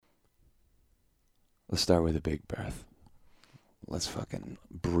Let's start with a big breath. Let's fucking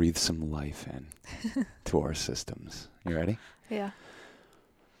breathe some life in to our systems. You ready? Yeah.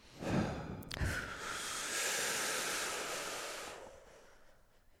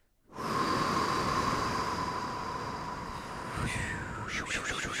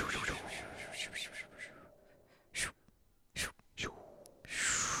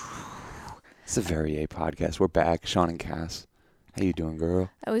 It's the Very A podcast. We're back. Sean and Cass. How you doing, girl?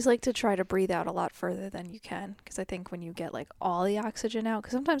 I always like to try to breathe out a lot further than you can, because I think when you get like all the oxygen out,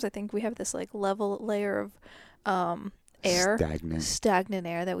 because sometimes I think we have this like level layer of air, stagnant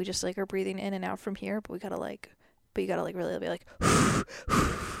air that we just like are breathing in and out from here, but you gotta like really be like.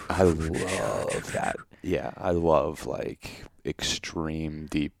 I love that. Yeah, I love like extreme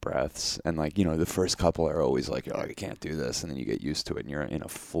deep breaths, and like, you know, the first couple are always like, oh, I can't do this, and then you get used to it, and you're in a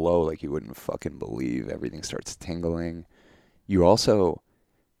flow like you wouldn't fucking believe. Everything starts tingling. You also,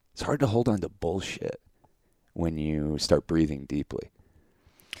 it's hard to hold on to bullshit when you start breathing deeply.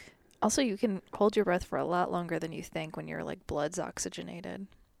 Also, you can hold your breath for a lot longer than you think when your like blood's oxygenated.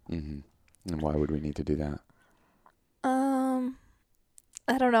 Mm-hmm. And why would we need to do that?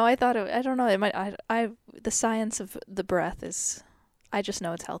 I don't know. I don't know. It might. The science of the breath is. I just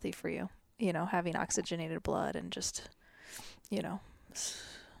know it's healthy for you. You know, having oxygenated blood and just, you know,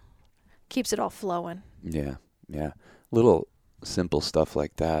 keeps it all flowing. Yeah, yeah. Little simple stuff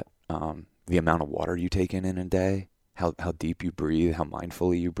like that. The amount of water you take in a day, how deep you breathe, how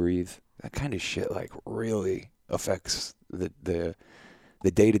mindfully you breathe. That kind of shit like really affects the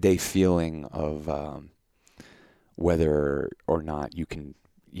day-to-day feeling of whether or not you can,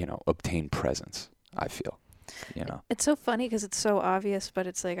 you know, obtain presence, I feel, you know. It's so funny because it's so obvious, but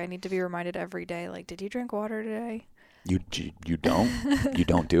it's like I need to be reminded every day, like, did you drink water today? You don't? You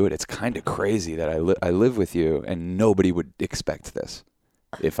don't do it. It's kind of crazy that I live with you and nobody would expect this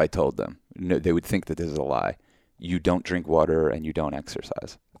if I told them. No, they would think that this is a lie. You don't drink water and you don't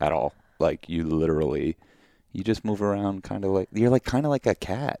exercise at all. Like, you literally, you just move around kind of like, you're like kind of like a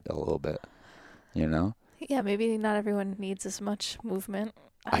cat a little bit, you know? Yeah, maybe not everyone needs as much movement.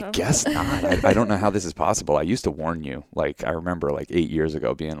 I guess not. I don't know how this is possible. I used to warn you. Like, I remember like 8 years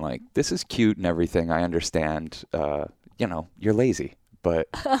ago being like, this is cute and everything. I understand, you know, you're lazy, but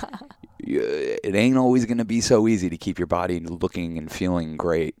it ain't always going to be so easy to keep your body looking and feeling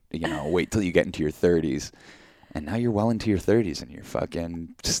great. You know, wait till you get into your 30s. And now you're well into your 30s and you're fucking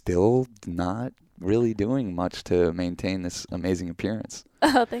still not really doing much to maintain this amazing appearance.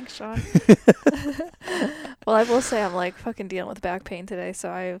 Oh, thanks, Sean. Well, I will say I'm like fucking dealing with back pain today, so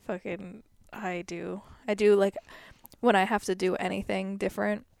I do like when I have to do anything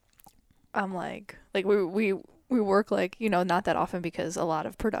different, I'm like we work like, you know, not that often because a lot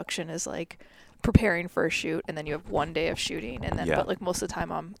of production is like preparing for a shoot and then you have one day of shooting and then but like most of the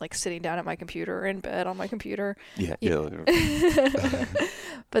time I'm like sitting down at my computer or in bed on my computer. Yeah.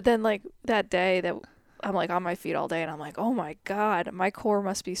 But then like that day that I'm like on my feet all day and I'm like, oh my God, my core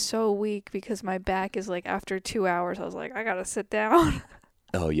must be so weak because my back is like after 2 hours, I was like, I gotta sit down.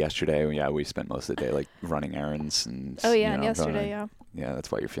 Oh, yesterday, yeah, we spent most of the day like running errands and. Oh yeah, and yesterday, yeah. Yeah,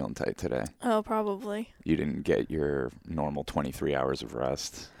 that's why you're feeling tight today. Oh, probably. You didn't get your normal 23 hours of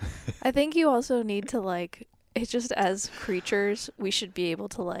rest. I think you also need to like, it's just as creatures, we should be able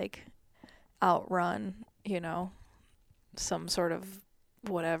to like outrun, you know, some sort of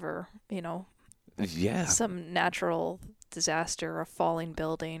whatever, you know. Yeah. Some natural disaster, a falling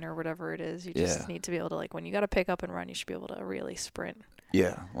building or whatever it is. You just need to be able to, like, when you got to pick up and run, you should be able to really sprint.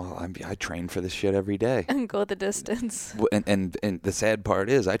 Yeah. Well, I train for this shit every day. And go the distance. And the sad part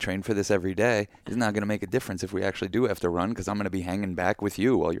is I train for this every day. It's not going to make a difference if we actually do have to run because I'm going to be hanging back with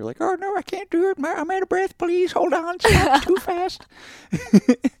you while you're like, oh, no, I can't do it. I'm out of breath. Please hold on. Stop too fast.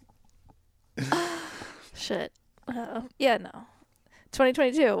 Shit. Yeah, no.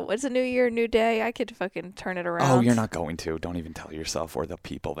 2022. It's a new year, new day. I could fucking turn it around. Oh, you're not going to. Don't even tell yourself or the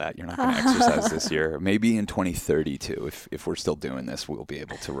people that you're not going to exercise this year. Maybe in 2032, if we're still doing this, we'll be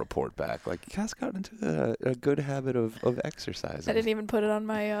able to report back. Like, Cass got into a good habit of exercising. I didn't even put it on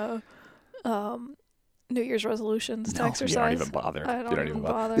my New Year's resolutions to exercise. You don't even bother. I don't even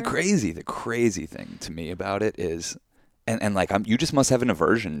bother. The crazy thing to me about it is, and like you just must have an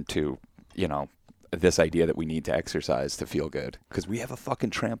aversion to, you know, this idea that we need to exercise to feel good. Because we have a fucking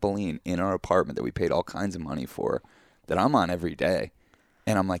trampoline in our apartment that we paid all kinds of money for that I'm on every day.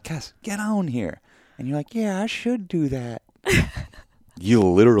 And I'm like, Cass, get on here. And you're like, yeah, I should do that. You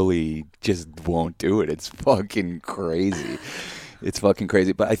literally just won't do it. It's fucking crazy. It's fucking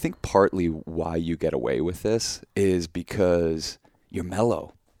crazy. But I think partly why you get away with this is because you're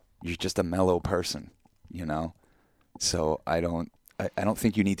mellow. You're just a mellow person, you know? So I don't I don't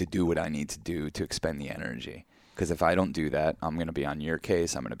think you need to do what I need to do to expend the energy. Because if I don't do that, I'm going to be on your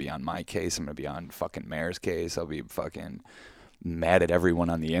case. I'm going to be on my case. I'm going to be on fucking Mayor's case. I'll be fucking mad at everyone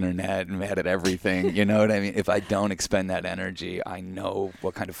on the internet and mad at everything. You know what I mean? If I don't expend that energy, I know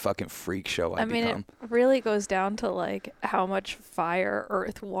what kind of fucking freak show I become. It really goes down to like how much fire,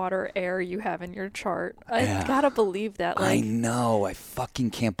 earth, water, air you have in your chart. I gotta believe that. Like, I know. I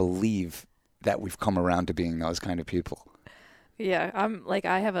fucking can't believe that we've come around to being those kind of people. Yeah, I'm like,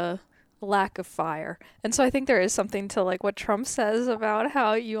 I have a lack of fire. And so I think there is something to like what Trump says about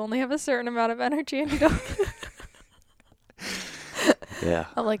how you only have a certain amount of energy and you don't. Yeah.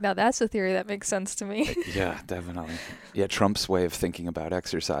 I'm like, now that's a theory that makes sense to me. Yeah, definitely. Yeah, Trump's way of thinking about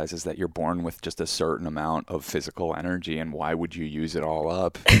exercise is that you're born with just a certain amount of physical energy, and why would you use it all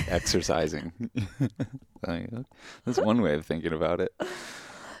up exercising? That's one way of thinking about it.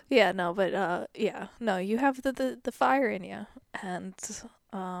 Yeah, no, but no, you have the fire in you, and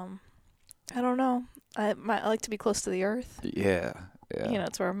I don't know. I like to be close to the earth. Yeah. You know,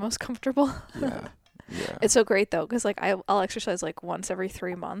 it's where I'm most comfortable. Yeah. Yeah. It's so great though, because like I'll exercise like once every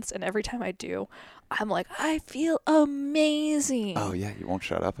 3 months, and every time I do, I'm like, I feel amazing. Oh yeah, you won't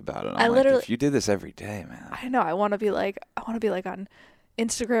shut up about it. I literally, if you did this every day, man. I know. I want to be like on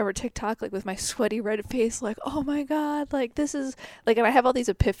Instagram or TikTok, like with my sweaty red face, like, oh my god, like this is like, and I have all these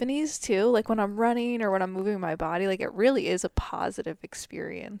epiphanies too, like when I'm running or when I'm moving my body, like it really is a positive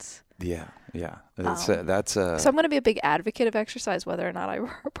experience. Yeah. So I'm gonna be a big advocate of exercise, whether or not I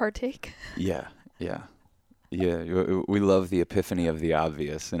partake. Yeah. We love the epiphany of the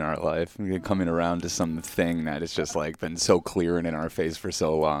obvious in our life. We're coming around to something that has just like been so clear and in our face for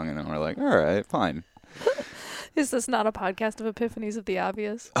so long, and then we're like, all right, fine. Is this not a podcast of epiphanies of the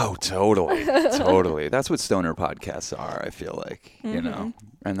obvious? Oh, totally. Totally. That's what stoner podcasts are, I feel like, you know,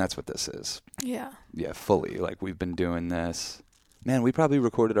 and that's what this is. Yeah. Yeah, fully. Like, we've been doing this. Man, we probably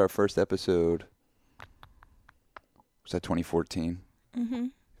recorded our first episode. Was that 2014? Mm-hmm.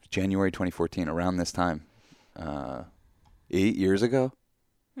 January 2014, around this time. 8 years ago?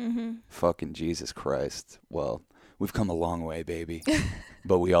 Mm-hmm. Fucking Jesus Christ. Well, we've come a long way, baby.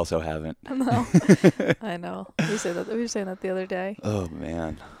 But we also haven't. No. I know. We were saying that the other day. Oh,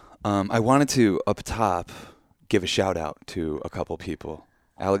 man. I wanted to, up top, give a shout out to a couple people.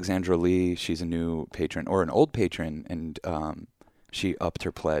 Alexandra Lee, she's a new patron, or an old patron, and she upped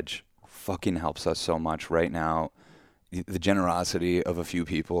her pledge. Fucking helps us so much right now. The generosity of a few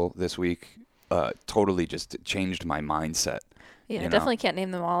people this week totally just changed my mindset. Yeah, I definitely can't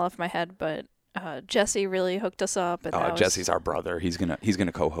name them all off my head, but Jesse really hooked us up. And Jesse's our brother. He's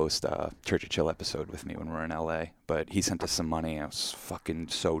gonna co-host Church of Chill episode with me when we're in LA. But he sent us some money. It was fucking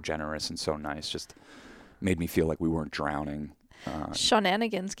so generous and so nice. Just made me feel like we weren't drowning.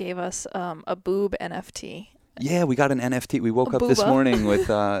 Shenanigans gave us a boob NFT. Yeah, we got an NFT. We woke up this morning with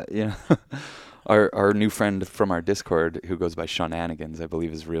our new friend from our Discord who goes by Shenanigans. I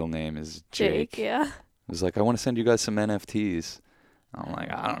believe his real name is Jake. Yeah. Was like, I want to send you guys some NFTs. I'm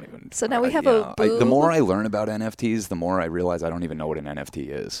like, I don't even. So now we have a boob. The more I learn about NFTs, the more I realize I don't even know what an NFT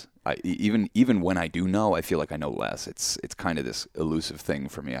is. Even when I do know, I feel like I know less. It's kind of this elusive thing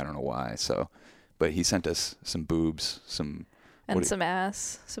for me. I don't know why. So, but he sent us some boobs, some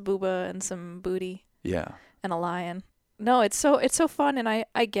ass, some booba, and some booty. Yeah. And a lion. No, it's so fun, and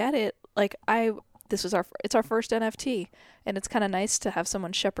I get it. Like it's our first NFT, and it's kind of nice to have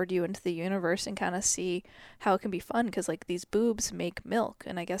someone shepherd you into the universe and kind of see how it can be fun, because like these boobs make milk,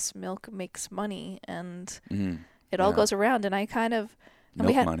 and I guess milk makes money, and it all goes around. And I kind of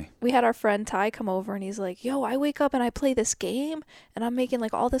we had our friend Ty come over, and he's like, yo, I wake up and I play this game, and I'm making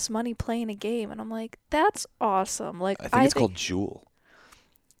like all this money playing a game, and I'm like, that's awesome. Like I think it's called Jewel.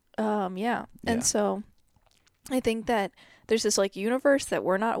 Yeah. And so I think that there's this like universe that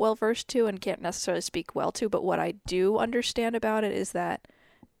we're not well versed to and can't necessarily speak well to, but what I do understand about it is that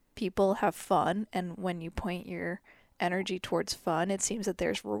people have fun, and when you point your energy towards fun, it seems that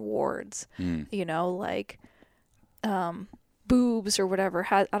there's rewards. You know, like boobs or whatever.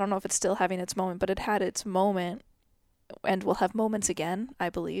 I don't know if it's still having its moment, but it had its moment and will have moments again, I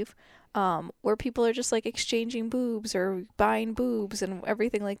believe, where people are just like exchanging boobs or buying boobs and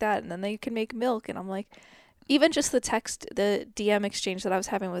everything like that, and then they can make milk. And I'm like, even just the DM exchange that I was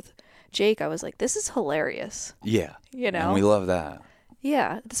having with Jake, I was like, this is hilarious. Yeah. You know? And we love that.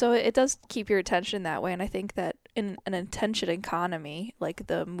 Yeah. So it does keep your attention that way. And I think that in an attention economy, like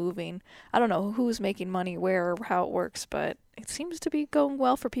the moving, I don't know who's making money where or how it works, but it seems to be going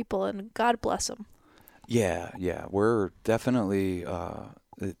well for people, and God bless them. Yeah. We're definitely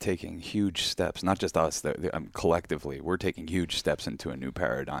taking huge steps, not just us, collectively, we're taking huge steps into a new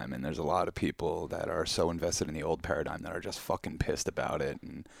paradigm. And there's a lot of people that are so invested in the old paradigm that are just fucking pissed about it.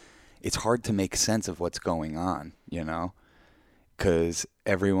 And it's hard to make sense of what's going on, you know? Because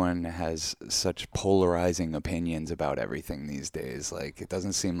everyone has such polarizing opinions about everything these days. Like, it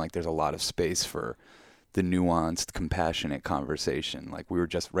doesn't seem like there's a lot of space for the nuanced, compassionate conversation. Like, we were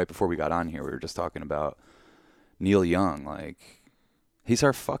just, right before we got on here, we were just talking about Neil Young. Like, he's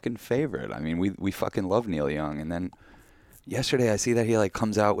our fucking favorite. I mean, we fucking love Neil Young. And then yesterday I see that he, like,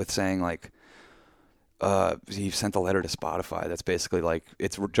 comes out with saying, like, he sent a letter to Spotify that's basically like,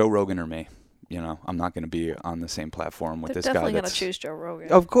 it's Joe Rogan or me. You know, I'm not going to be on the same platform with this guy. They're definitely going to choose Joe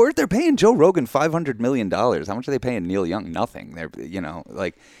Rogan. Of course, they're paying Joe Rogan $500 million. How much are they paying Neil Young? Nothing. They're, you know,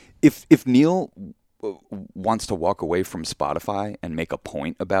 like, if Neil wants to walk away from Spotify and make a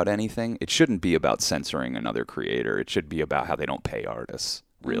point about anything, it shouldn't be about censoring another creator. It should be about how they don't pay artists,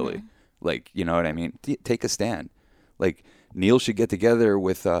 really. Mm-hmm. Like, you know what I mean? Take a stand. Like, Neil should get together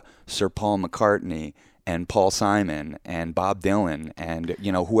with Sir Paul McCartney and Paul Simon and Bob Dylan and,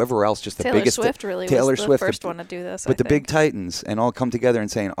 you know, whoever else, just the biggest. Taylor Swift really was the first one to do this, but the big titans, and all come together and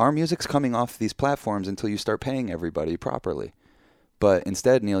saying, our music's coming off these platforms until you start paying everybody properly. But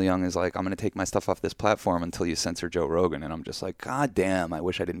instead, Neil Young is like, I'm going to take my stuff off this platform until you censor Joe Rogan. And I'm just like, God damn, I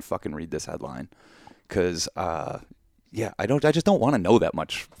wish I didn't fucking read this headline. Because, yeah, I just don't want to know that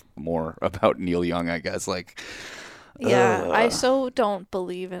much more about Neil Young, I guess. Like, yeah, I so don't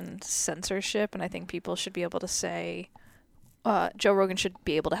believe in censorship, and I think people should be able to say, Joe Rogan should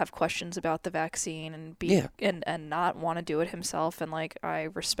be able to have questions about the vaccine and be and not want to do it himself, and like I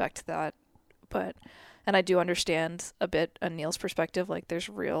respect that, and I do understand a bit on Neil's perspective. Like, there's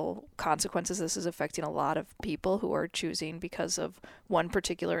real consequences. This is affecting a lot of people who are choosing because of one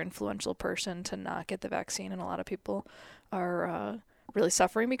particular influential person to not get the vaccine, and a lot of people are really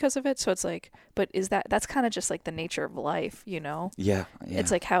suffering because of it. So it's like, but that's kind of just like the nature of life, you know? Yeah.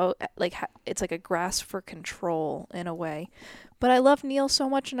 It's like how it's like a grasp for control in a way. But I love Neil so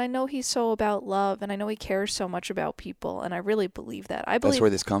much, and I know he's so about love, and I know he cares so much about people, and I really believe that. That's where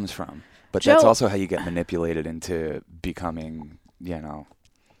this comes from. But that's also how you get manipulated into becoming, you know,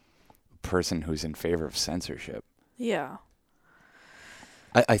 a person who's in favor of censorship. Yeah.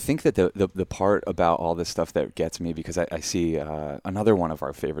 I think that the part about all this stuff that gets me, because I see another one of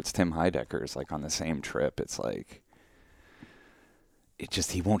our favorites, Tim Heidecker, is like on the same trip. It's like,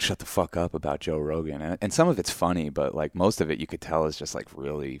 he won't shut the fuck up about Joe Rogan. And some of it's funny, but like most of it you could tell is just like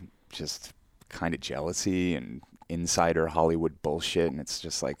really just kind of jealousy and insider Hollywood bullshit. And it's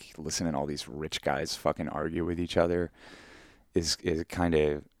just like listening to all these rich guys fucking argue with each other is kind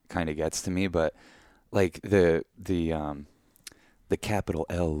of gets to me. But like the capital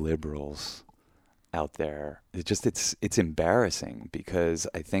L liberals out there, it's embarrassing, because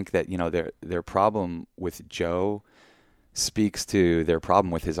I think that, you know, their problem with Joe speaks to their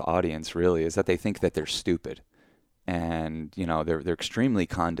problem with his audience, really, is that they think that they're stupid. And, you know, they're extremely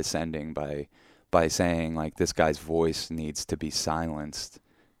condescending by saying, like, this guy's voice needs to be silenced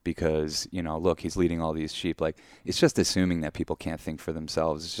because, you know, look, he's leading all these sheep. Like, it's just assuming that people can't think for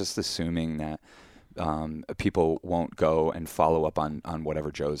themselves. It's just assuming that people won't go and follow up on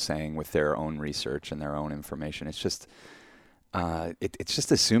whatever Joe's saying with their own research and their own information. It's just it's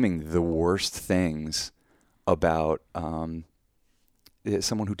just assuming the worst things about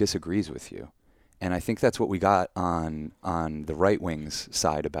someone who disagrees with you. And I think that's what we got on the right wing's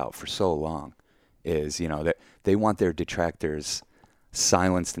side about for so long, is, you know, that they want their detractors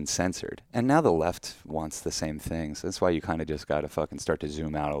silenced and censored. And now the left wants the same thing. So that's why you kind of just got to fucking start to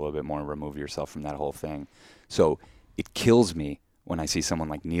zoom out a little bit more and remove yourself from that whole thing. So it kills me when I see someone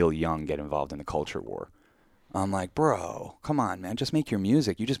like Neil Young get involved in the culture war. I'm like, bro, come on, man. Just make your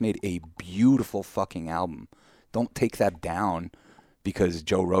music. You just made a beautiful fucking album. Don't take that down because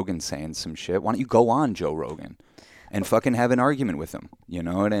Joe Rogan's saying some shit. Why don't you go on Joe Rogan and fucking have an argument with him? You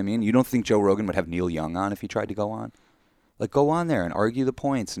know what I mean? You don't think Joe Rogan would have Neil Young on if he tried to go on? Like, go on there and argue the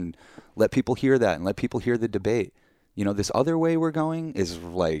points and let people hear that and let people hear the debate. You know, this other way we're going is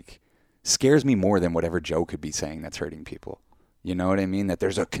like, scares me more than whatever Joe could be saying that's hurting people. You know what I mean? That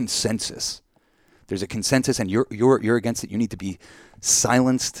there's a consensus. There's a consensus, and you're against it. You need to be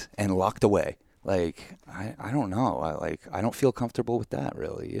silenced and locked away. Like, I don't know. I don't feel comfortable with that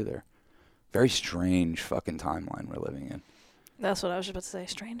really either. Very strange fucking timeline we're living in. That's what I was about to say.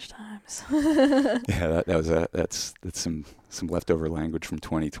 Strange times. Yeah, that's some leftover language from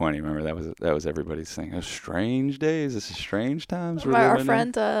 2020. Remember that was everybody saying, "Oh, strange days. This is strange times." Our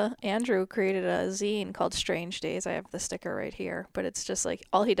friend Andrew created a zine called Strange Days. I have the sticker right here, but it's just like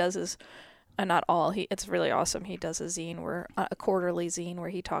all he does is, not all. It's really awesome. He does a zine a quarterly zine where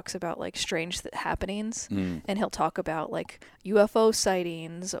he talks about like strange happenings, and he'll talk about like UFO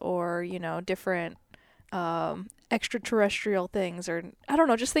sightings or different extraterrestrial things, or I don't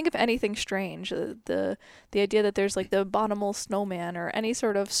know, just think of anything strange. The idea that there's like the abominable snowman or any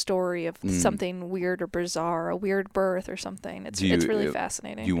sort of story of something weird or bizarre, a weird birth or something. It's really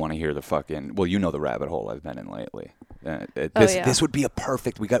fascinating. You want to hear the fucking the rabbit hole I've been in lately. This would be a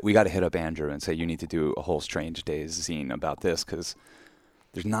perfect. We got to hit up Andrew and say you need to do a whole Strange Days zine about this, because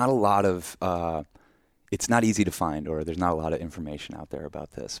there's not a lot of. It's not easy to find, or there's not a lot of information out there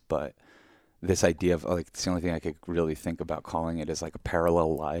about this, but. This idea of like, it's the only thing I could really think about calling it is like a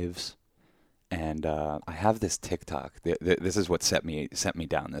parallel lives, and I have this TikTok. This is what sent me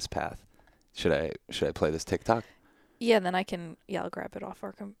down this path. Should I play this TikTok? Yeah, then I'll grab it off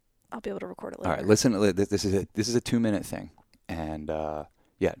I'll be able to record it later. All right, listen. This is a 2-minute thing, and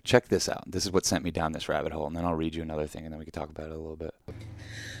check this out. This is what sent me down this rabbit hole, and then I'll read you another thing, and then we can talk about it a little bit.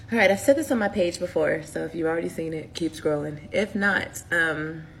 All right, I've said this on my page before, so if you've already seen it, keep scrolling. If not,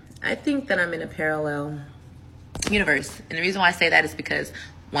 I think that I'm in a parallel universe. And the reason why I say that is because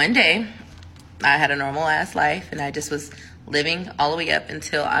one day I had a normal ass life and I just was living all the way up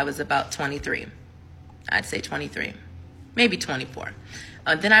until I was about 23. I'd say 23, maybe 24.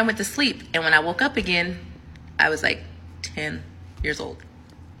 Then I went to sleep, and when I woke up again, I was like 10 years old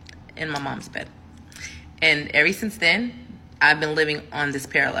in my mom's bed. And ever since then, I've been living on this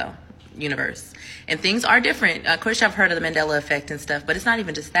parallel universe, and things are different. Of course, I've heard of the Mandela effect and stuff, but it's not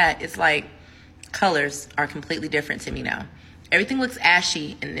even just that. It's like colors are completely different to me now. Everything looks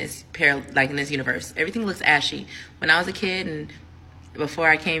ashy in this in this universe. Everything looks ashy. When I was a kid and before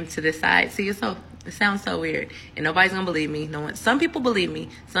I came to this side, it sounds so weird, and nobody's gonna believe me. Some people believe me.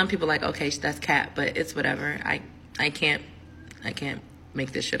 Some people like, okay, that's cat, but it's whatever. I can't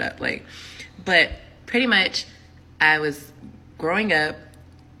make this shit up. But pretty much, I was growing up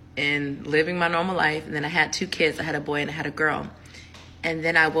and living my normal life, and then I had 2 kids. I had a boy and I had a girl, and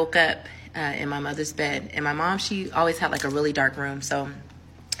then I woke up in my mother's bed, and my mom, she always had like a really dark room, so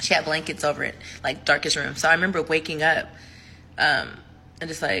she had blankets over it, like darkest room. So I remember waking up and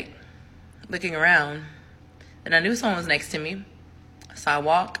just like looking around, and I knew someone was next to me. So I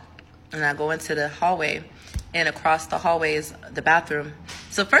walk and I go into the hallway, and across the hallway is the bathroom.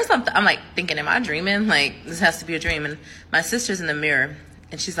 So first I'm like thinking, am I dreaming? Like, this has to be a dream. And my sister's in the mirror,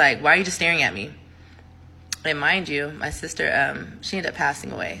 and she's like, why are you just staring at me? And mind you, my sister, she ended up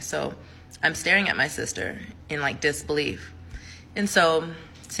passing away. So I'm staring at my sister in like disbelief. And so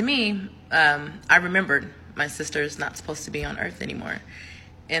to me, I remembered my sister's not supposed to be on earth anymore.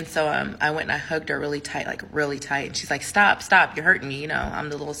 And so I went and I hugged her really tight. And she's like, stop, you're hurting me. I'm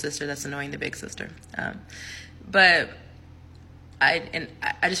the little sister that's annoying the big sister. But I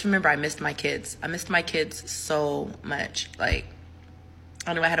just remember I missed my kids. I missed my kids so much. Like,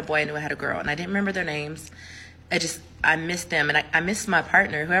 I knew I had a boy, I knew I had a girl, and I didn't remember their names. I missed them, and I missed my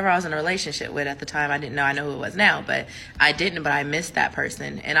partner, whoever I was in a relationship with at the time. I didn't know. I know who it was now, but I missed that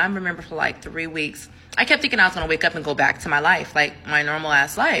person. And I remember for like 3 weeks, I kept thinking I was going to wake up and go back to my life, like my normal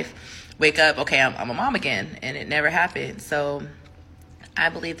ass life. Wake up, okay, I'm a mom again, and it never happened. So I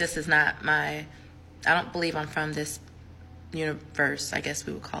believe this is not I don't believe I'm from this universe, I guess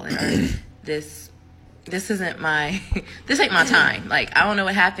we would call it. Or this isn't this ain't my time. Like, I don't know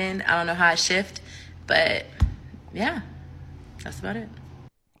what happened. I don't know how I shift, but yeah, that's about it.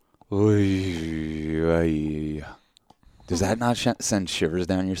 Does that not send shivers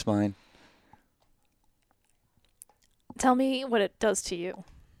down your spine? Tell me what it does to you.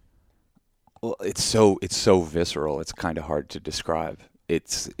 Well, it's so visceral. It's kind of hard to describe.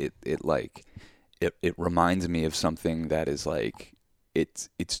 It reminds me of something that is like it's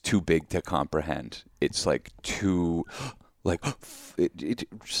too big to comprehend. It's like too it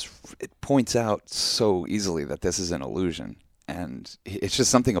points out so easily that this is an illusion, and it's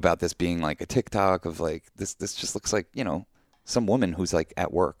just something about this being like a TikTok of like this just looks like some woman who's like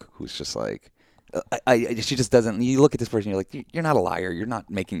at work who's just like she just doesn't. You look at this person, you're like, you're not a liar. You're not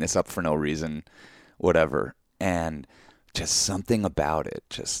making this up for no reason, whatever. And just something about it,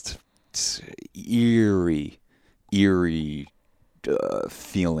 just eerie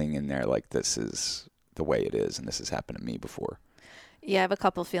feeling in there. Like, this is the way it is, and this has happened to me before. Yeah, I have a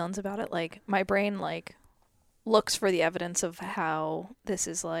couple feelings about it. Like, my brain looks for the evidence of how this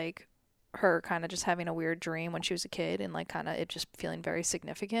is like her kind of just having a weird dream when she was a kid, and like kind of it just feeling very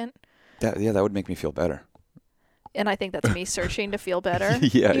significant. That would make me feel better. And I think that's me searching to feel better.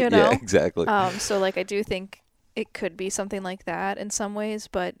 Yeah, exactly. So like I do think it could be something like that in some ways,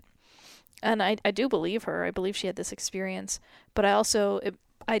 but and I do believe her. I believe she had this experience, but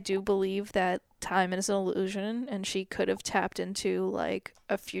I I do believe that time is an illusion, and she could have tapped into like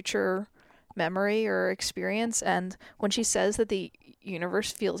a future memory or experience. And when she says that the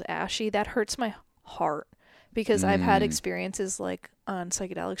universe feels ashy, that hurts my heart, because I've had experiences like on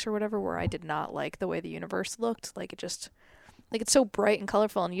psychedelics or whatever where I did not like the way the universe looked. Like, it just, like, it's so bright and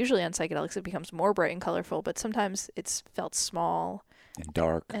colorful, and usually on psychedelics it becomes more bright and colorful, but sometimes it's felt small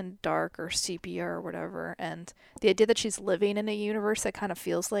and dark or sepia or whatever. And the idea that she's living in a universe that kind of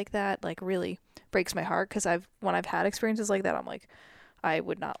feels like that, like, really breaks my heart, because when I've had experiences like that, I'm like, I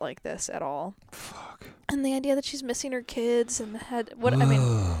would not like this at all. Fuck. And the idea that she's missing her kids and I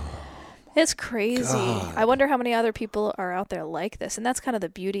mean, it's crazy. God. I wonder how many other people are out there like this. And that's kind of the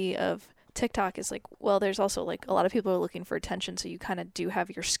beauty of TikTok, is like, well, there's also like a lot of people are looking for attention, so you kind of do have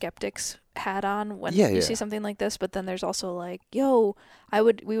your skeptics hat on when you see something like this. But then there's also like, yo,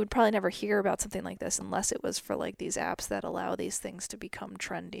 we would probably never hear about something like this unless it was for like these apps that allow these things to become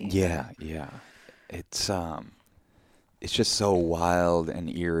trendy. Yeah. It's just so wild and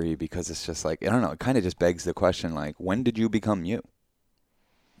eerie, because it's just like, I don't know, it kind of just begs the question, like, when did you become you?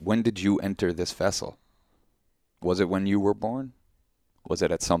 When did you enter this vessel? Was it when you were born? Was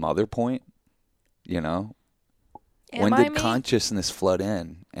it at some other point? You know? When did consciousness flood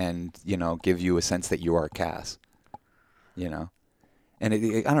in and, you know, give you a sense that you are Cass? You know? And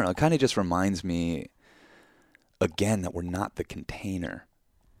I don't know, it kind of just reminds me, again, that we're not the container.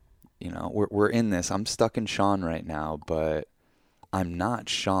 You know, we're in this. I'm stuck in Sean right now, but I'm not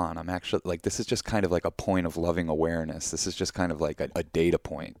Sean. I'm actually, like, this is just kind of like a point of loving awareness. This is just kind of like a data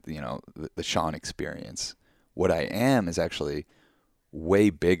point, you know, the Sean experience. What I am is actually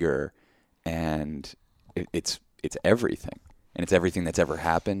way bigger, and it's everything. And it's everything that's ever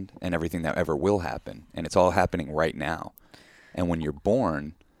happened and everything that ever will happen. And it's all happening right now. And when you're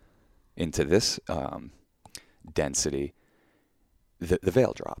born into this density, the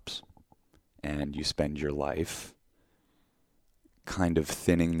veil drops. And you spend your life kind of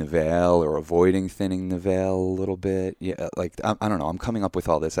thinning the veil or avoiding thinning the veil a little bit. Yeah, like, I don't know. I'm coming up with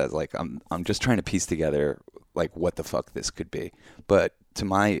all this as like, I'm just trying to piece together like what the fuck this could be. But from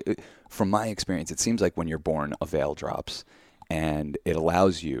my experience, it seems like when you're born, a veil drops, and it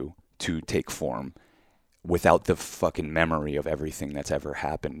allows you to take form without the fucking memory of everything that's ever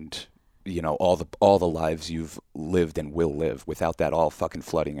happened. You know, all the lives you've lived and will live, without that all fucking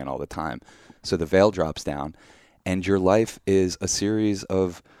flooding in all the time. So the veil drops down, and your life is a series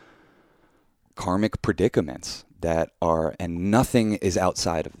of karmic predicaments and nothing is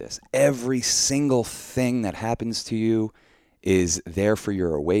outside of this. Every single thing that happens to you is there for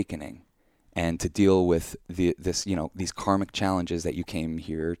your awakening and to deal with these karmic challenges that you came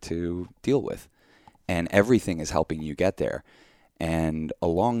here to deal with. And everything is helping you get there. And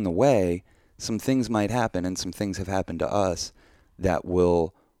along the way, some things might happen, and some things have happened to us that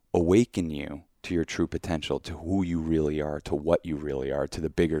will awaken you to your true potential, to who you really are, to what you really are, to the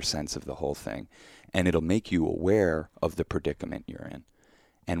bigger sense of the whole thing. And it'll make you aware of the predicament you're in.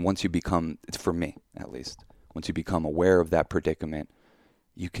 And once you become, for me at least, once you become aware of that predicament,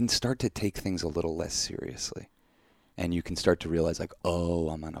 you can start to take things a little less seriously. And you can start to realize, like, oh,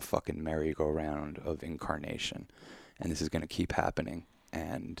 I'm on a fucking merry-go-round of incarnation. And this is going to keep happening.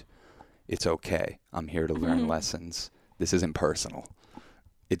 And it's okay. I'm here to learn lessons. This isn't personal.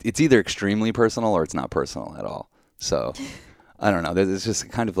 It's either extremely personal or it's not personal at all. So, I don't know. There's just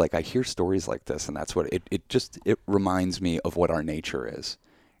kind of like, I hear stories like this, and that's what it reminds me of what our nature is.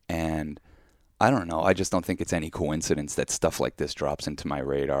 And I don't know. I just don't think it's any coincidence that stuff like this drops into my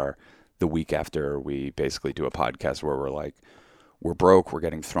radar the week after we basically do a podcast where we're like, we're broke, we're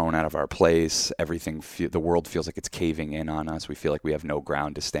getting thrown out of our place, the world feels like it's caving in on us, we feel like we have no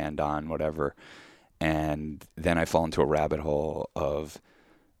ground to stand on, whatever. And then I fall into a rabbit hole of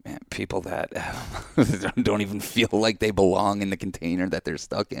people that don't even feel like they belong in the container that they're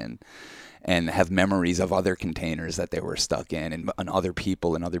stuck in, and have memories of other containers that they were stuck in, and other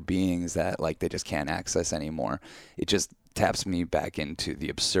people and other beings that like they just can't access anymore. It just taps me back into the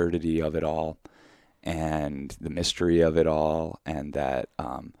absurdity of it all and the mystery of it all, and that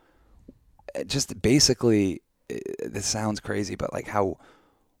just basically, this sounds crazy, but like how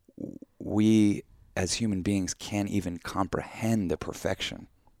we as human beings can't even comprehend the perfection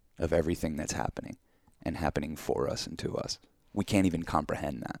of everything that's happening and happening for us and to us. We can't even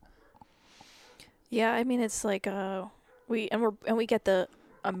comprehend that. Yeah, I mean, it's like we get the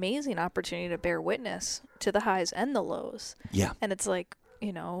amazing opportunity to bear witness to the highs and the lows. Yeah. And it's like,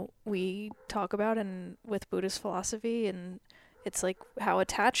 you know, we talk about with Buddhist philosophy, and it's like how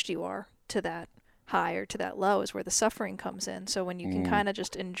attached you are to that high or to that low is where the suffering comes in. So when you can kind of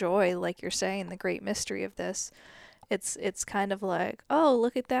just enjoy, like you're saying, the great mystery of this, It's kind of like, oh,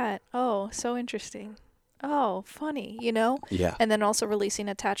 look at that. Oh, so interesting. Oh, funny, you know? Yeah. And then also releasing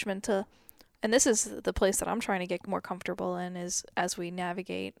attachment to, and this is the place that I'm trying to get more comfortable in, is as we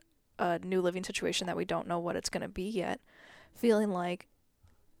navigate a new living situation that we don't know what it's going to be yet, feeling like,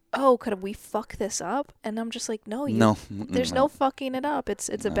 oh, could we fuck this up? And I'm just like, no, No. there's no fucking it up. It's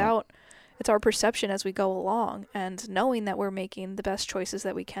about, it's our perception as we go along, and knowing that we're making the best choices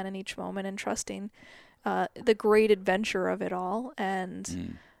that we can in each moment, and trusting the great adventure of it all.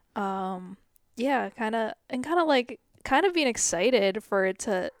 And yeah, kind of being excited for it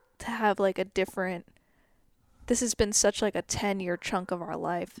to have like a different, this has been such like a 10-year chunk of our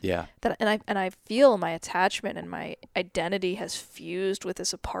life. Yeah. That and I feel my attachment and my identity has fused with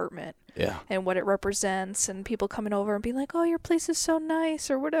this apartment. Yeah. And what it represents, and people coming over and being like, "Oh, your place is so nice,"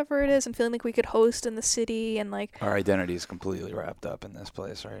 or whatever it is, and feeling like we could host in the city, and like our identity is completely wrapped up in this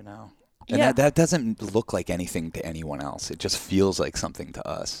place right now. And yeah. that doesn't look like anything to anyone else. It just feels like something to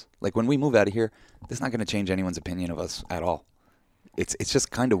us. Like when we move out of here, that's not going to change anyone's opinion of us at all. It's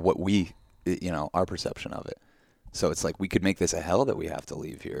just kind of what we, our perception of it. So it's like we could make this a hell that we have to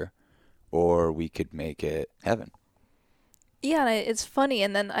leave here, or we could make it heaven. Yeah, and it's funny,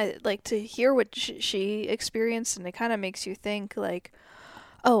 and then I like to hear what she experienced, and it kind of makes you think like,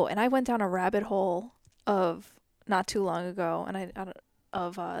 oh, and I went down a rabbit hole of not too long ago, and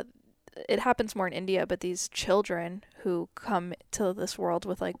it happens more in India, but these children who come to this world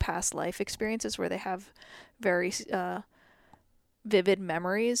with like past life experiences where they have very vivid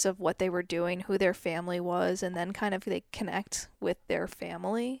memories of what they were doing, who their family was, and then kind of they connect with their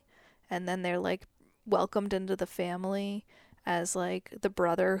family, and then they're like welcomed into the family as like the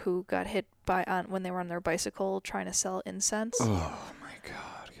brother who got hit by when they were on their bicycle trying to sell incense. Oh my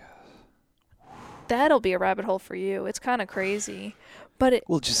God, yes. That'll be a rabbit hole for you. It's kind of crazy, but it.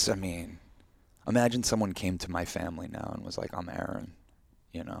 Well, just imagine someone came to my family now and was like, "I'm Aaron,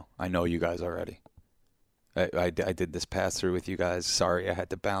 I know you guys already. I did this pass through with you guys. Sorry, I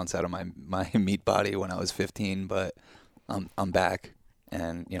had to bounce out of my meat body when I was 15, but I'm back."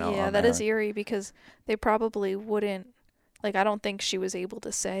 And Yeah, I'm that is Aaron. eerie because they probably wouldn't. Like, I don't think she was able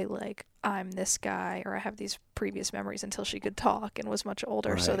to say, like, I'm this guy or I have these previous memories until she could talk and was much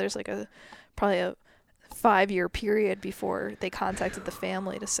older. So Right. there's like probably a 5-year period before they contacted the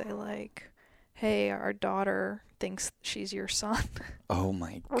family to say, like, hey, our daughter thinks she's your son. Oh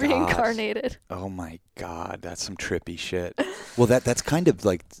my God. Reincarnated. Oh my God, that's some trippy shit. Well, that's kind of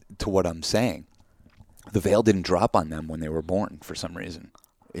like to what I'm saying. The veil didn't drop on them when they were born for some reason,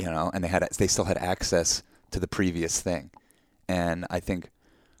 and they still had access to the previous thing. And I think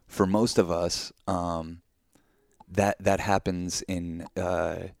for most of us, that happens in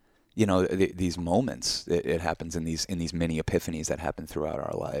these moments. It happens in these mini epiphanies that happen throughout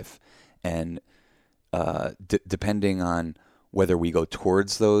our life, and depending on whether we go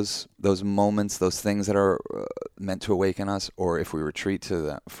towards those moments, those things that are meant to awaken us, or if we retreat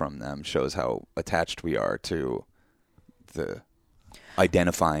from them, shows how attached we are to the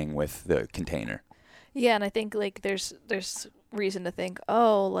identifying with the container. Yeah, and I think like there's reason to think,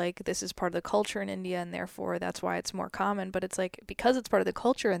 oh, like this is part of the culture in India and therefore that's why it's more common. But it's like because it's part of the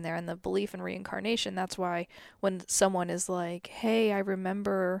culture in there and the belief in reincarnation, that's why when someone is like, hey, I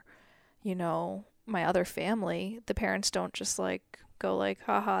remember, my other family, the parents don't just like go like,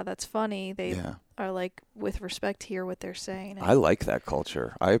 haha, that's funny. They are like, with respect, hear what they're saying. I like that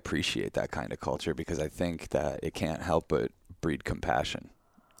culture. I appreciate that kind of culture because I think that it can't help but breed compassion.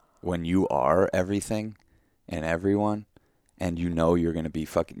 When you are everything and everyone, and you're going to be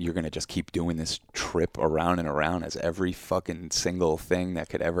you're going to just keep doing this trip around and around as every fucking single thing that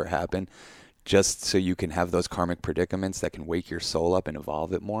could ever happen, just so you can have those karmic predicaments that can wake your soul up and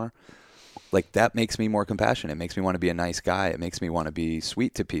evolve it more. Like, that makes me more compassionate. It makes me want to be a nice guy. It makes me want to be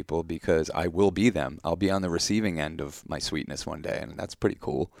sweet to people because I will be them. I'll be on the receiving end of my sweetness one day, and that's pretty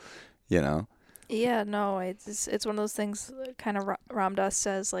cool, Yeah, no, it's one of those things. Kind of Ram Dass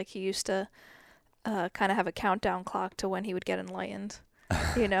says like he used to kind of have a countdown clock to when he would get enlightened,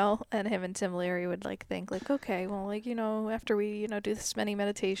 and him and Tim Leary would like think like, okay, well, like, after we, do this many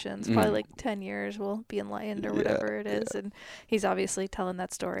meditations, probably like 10 years we'll be enlightened or whatever it is. And he's obviously telling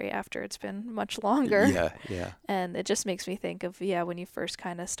that story after it's been much longer. Yeah. And it just makes me think of, when you first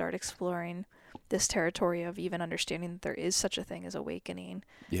kind of start exploring this territory of even understanding that there is such a thing as awakening,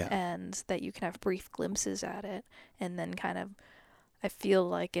 and that you can have brief glimpses at it, and then kind of I feel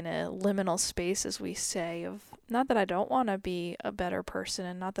like in a liminal space, as we say, of not that I don't want to be a better person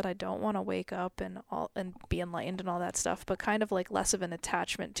and not that I don't want to wake up and be enlightened and all that stuff, but kind of like less of an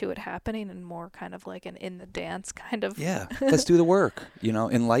attachment to it happening and more kind of like an in the dance kind of. Yeah, let's do the work. You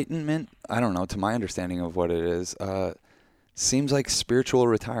know, enlightenment, I don't know, to my understanding of what it is, seems like spiritual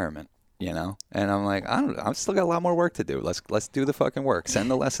retirement. You know, and I'm like, I've still got a lot more work to do. Let's do the fucking work. Send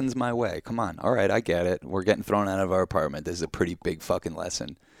the lessons my way. Come on. All right, I get it. We're getting thrown out of our apartment. This is a pretty big fucking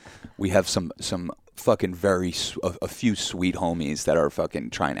lesson. We have some fucking a few sweet homies that are fucking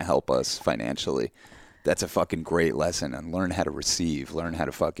trying to help us financially. That's a fucking great lesson. And learn how to receive. Learn how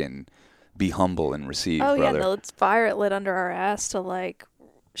to fucking be humble and receive. Oh brother. yeah, no, it's fire lit under our ass to like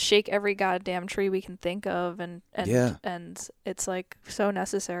shake every goddamn tree we can think of, and it's like so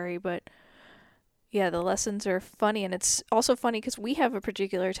necessary. But yeah, the lessons are funny, and it's also funny because we have a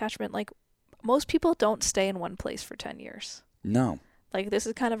particular attachment. Like most people don't stay in one place for 10 years. No. Like this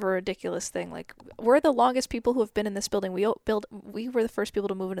is kind of a ridiculous thing. Like we're the longest people who have been in this building. We were the first people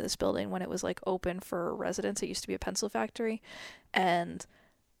to move into this building when it was like open for residents. It used to be a pencil factory, and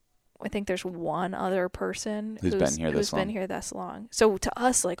I think there's one other person who's been here this long. So to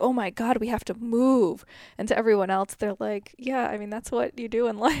us, like, oh my God, we have to move. And to everyone else, they're like, yeah, I mean, that's what you do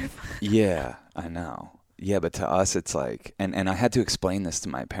in life. Yeah, I know. Yeah, but to us, it's like, and I had to explain this to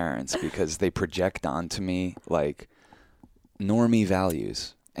my parents because they project onto me like normie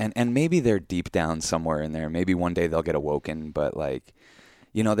values. And maybe they're deep down somewhere in there. Maybe one day they'll get awoken, but like,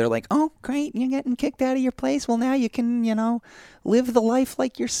 you know, they're like, oh, great, you're getting kicked out of your place. Well, now you can, you know, live the life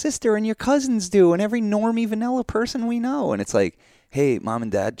like your sister and your cousins do and every normie vanilla person we know. And it's like, hey, Mom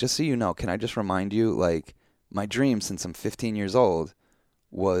and Dad, just so you know, can I just remind you, like, my dream since I'm 15 years old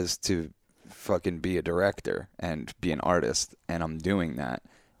was to fucking be a director and be an artist. And I'm doing that.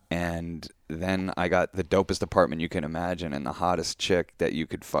 And then I got the dopest apartment you can imagine and the hottest chick that you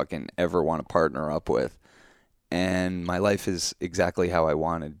could fucking ever want to partner up with. And my life is exactly how I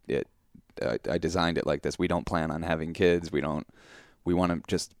wanted it. I designed it like this. We don't plan on having kids. We want to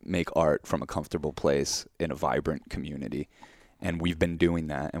just make art from a comfortable place in a vibrant community. And we've been doing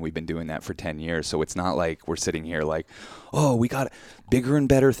that, and we've been doing that for 10 years. So it's not like we're sitting here like, oh, we got bigger and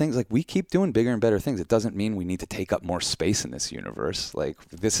better things. Like, we keep doing bigger and better things. It doesn't mean we need to take up more space in this universe. Like,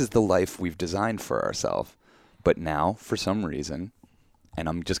 this is the life we've designed for ourselves. But now, for some reason, and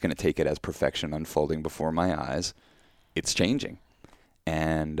I'm just going to take it as perfection unfolding before my eyes, it's changing.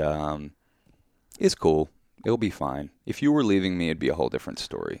 And it's cool. It'll be fine. If you were leaving me, it'd be a whole different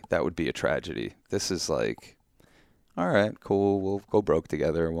story. That would be a tragedy. This is like, all right, cool. We'll go broke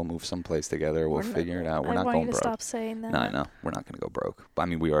together. We'll move someplace together. We'll figure it out. We're not going broke. I want you to stop saying that. No, I know. We're not going to go broke. I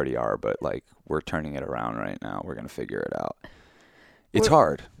mean, we already are, but like, we're turning it around right now. We're going to figure it out. It's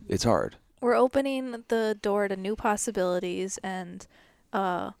hard. It's hard. We're opening the door to new possibilities and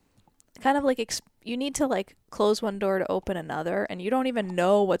kind of like you need to like close one door to open another, and you don't even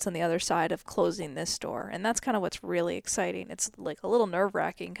know what's on the other side of closing this door. And that's kind of what's really exciting. It's like a little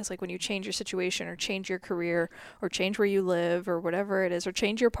nerve-wracking because like when you change your situation or change your career or change where you live or whatever it is or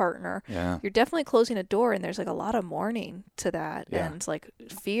change your partner, you're definitely closing a door, and there's like a lot of mourning to that and like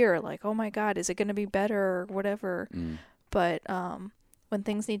fear, like, oh my God, is it going to be better or whatever. But when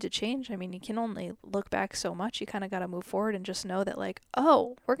things need to change, I mean, you can only look back so much. You kind of got to move forward and just know that, like,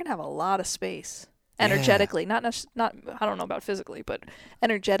 oh, we're going to have a lot of space energetically, not I don't know about physically, but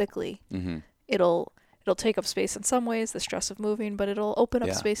energetically. It'll take up space in some ways, the stress of moving, but it'll open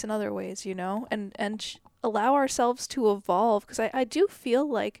up space in other ways, you know, and allow ourselves to evolve. Because I do feel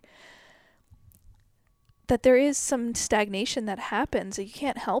like that there is some stagnation that happens. You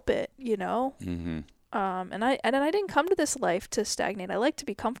can't help it, you know. And I didn't come to this life to stagnate. I like to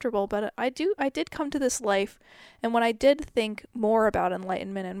be comfortable, but I did come to this life, and when I did think more about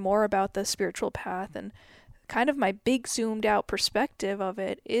enlightenment and more about the spiritual path, and kind of my big zoomed out perspective of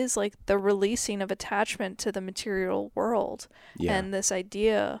it is like the releasing of attachment to the material world and this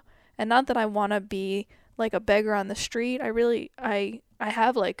idea. And not that I want to be like a beggar on the street. I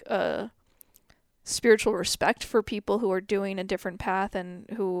have like a spiritual respect for people who are doing a different path and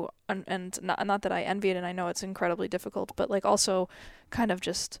who and not that I envy it, and I know it's incredibly difficult, but like also kind of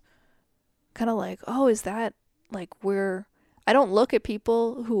like, oh, is that like I don't look at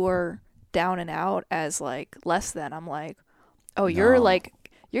people who are down and out as like less than. I'm like, oh, you're like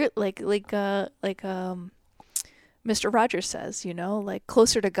Mr. Rogers says, you know, like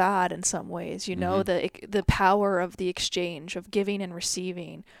closer to God in some ways, you know, the power of the exchange, of giving and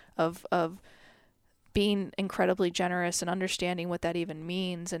receiving, of being incredibly generous and understanding what that even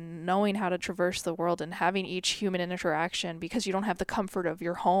means and knowing how to traverse the world and having each human interaction, because you don't have the comfort of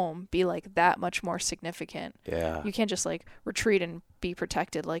your home, be like that much more significant. Yeah. You can't just like retreat and be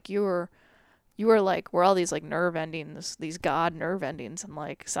protected. Like you were like, we're all these like nerve endings, these God nerve endings. And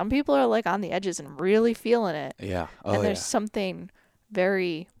like some people are like on the edges and really feeling it. Yeah. Oh, and there's yeah. something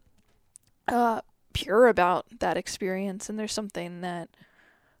very pure about that experience. And there's something that,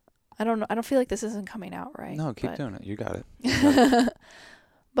 I don't know. I don't feel like this isn't coming out right. No, keep doing it. You got it.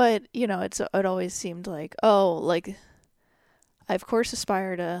 But, you know, it always seemed like, oh, like, I of course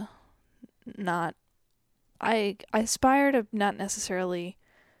aspire to not, I aspire to not necessarily,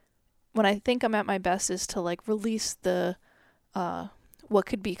 when I think I'm at my best, is to like release the, what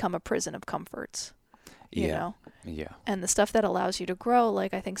could become a prison of comforts, you know? Yeah. And the stuff that allows you to grow,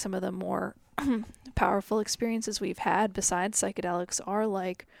 like I think some of the more powerful experiences we've had besides psychedelics are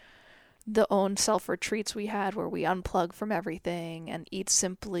like the own self-retreats we had where we unplug from everything and eat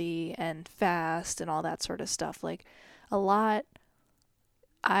simply and fast and all that sort of stuff. Like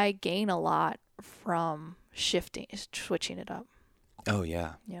I gain a lot from switching it up. Oh,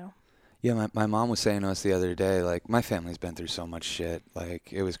 yeah. You know? Yeah, my mom was saying to us the other day, like, my family's been through so much shit.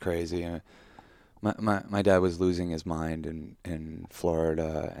 Like, it was crazy. My dad was losing his mind in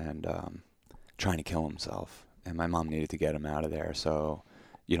Florida and trying to kill himself. And my mom needed to get him out of there. So,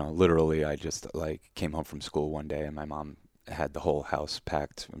 you know, literally I just, like, came home from school one day and my mom had the whole house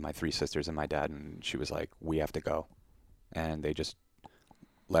packed with my 3 sisters and my dad. And she was like, we have to go. And they just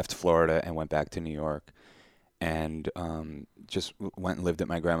left Florida and went back to New York. And just went and lived at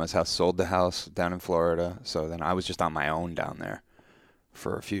my grandma's house, sold the house down in Florida. So then I was just on my own down there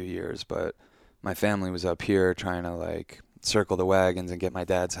for a few years. But my family was up here trying to, like, circle the wagons and get my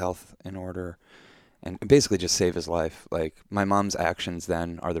dad's health in order and basically just save his life. Like, my mom's actions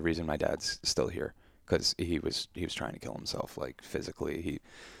then are the reason my dad's still here, because he was trying to kill himself, like, physically.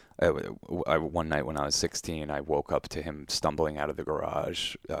 One night when I was 16, I woke up to him stumbling out of the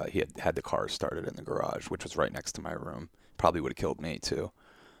garage. He had the car started in the garage, which was right next to my room. Probably would have killed me too.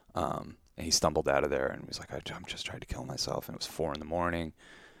 And he stumbled out of there and was like, I'm just trying to kill myself. And it was 4 a.m. And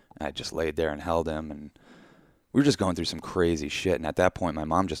I just laid there and held him. And we were just going through some crazy shit. And at that point, my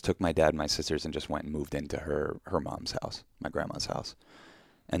mom just took my dad and my sisters and just went and moved into her mom's house, my grandma's house.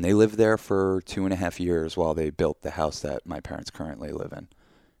 And they lived there for 2.5 years while they built the house that my parents currently live in.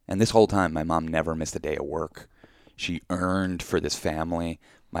 And this whole time, my mom never missed a day of work. She earned for this family.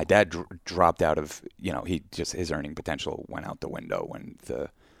 My dad dropped out of, you know, his earning potential went out the window when the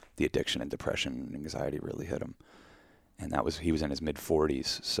addiction and depression and anxiety really hit him. And he was in his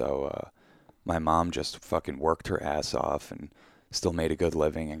mid-40s. So my mom just fucking worked her ass off and still made a good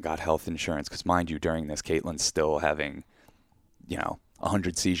living and got health insurance. Because mind you, during this, Caitlin's still having, you know,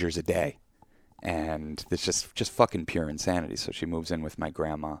 100 seizures a day. And it's just fucking pure insanity. So she moves in with my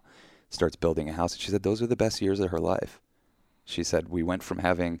grandma, starts building a house. And she said those are the best years of her life. She said we went from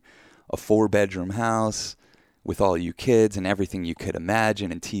having a 4-bedroom house with all you kids and everything you could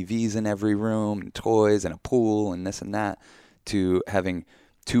imagine and TVs in every room and toys and a pool and this and that, to having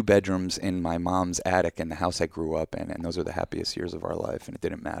 2 bedrooms in my mom's attic in the house I grew up in. And those are the happiest years of our life. And it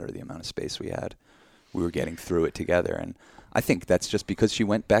didn't matter the amount of space we had. We were getting through it together. And I think that's just because she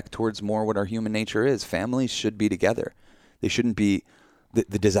went back towards more what our human nature is. Families should be together. They shouldn't be,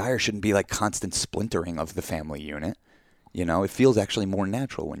 the desire shouldn't be like constant splintering of the family unit. You know, it feels actually more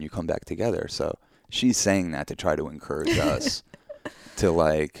natural when you come back together. So she's saying that to try to encourage us to,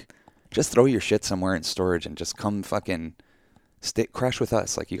 like, just throw your shit somewhere in storage and just come fucking crash with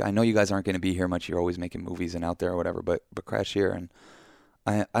us. Like, I know you guys aren't going to be here much. You're always making movies and out there or whatever, but crash here. And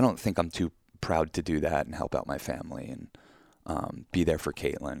I don't think I'm too proud to do that and help out my family and be there for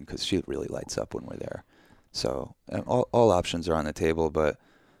Caitlin, because she really lights up when we're there. So all options are on the table, but,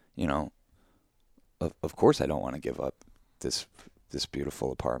 you know, of course I don't want to give up this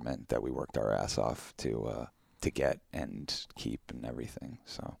beautiful apartment that we worked our ass off to get and keep and everything.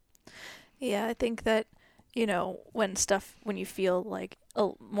 So yeah, I think that, you know, when you feel like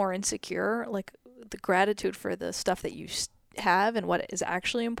more insecure, like the gratitude for the stuff that you have and what is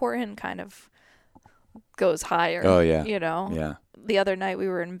actually important kind of goes higher. Oh yeah. You know? Yeah. The other night we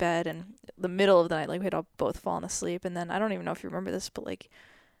were in bed, and the middle of the night, like, we had all both fallen asleep, and then I don't even know if you remember this, but like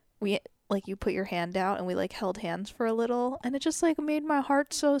you put your hand out and we like held hands for a little, and it just like made my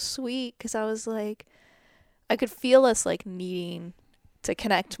heart so sweet, because I was like, I could feel us like needing to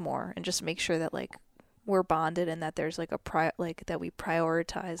connect more and just make sure that like we're bonded and that there's like that we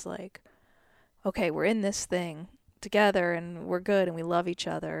prioritize, like, okay, we're in this thing together and we're good and we love each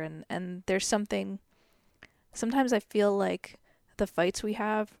other, and there's something, sometimes I feel like the fights we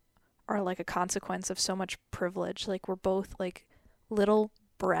have are like a consequence of so much privilege. Like we're both like little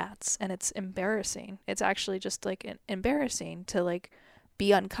brats, and it's embarrassing. It's actually just like embarrassing to like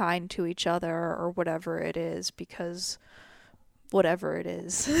be unkind to each other or whatever it is, because whatever it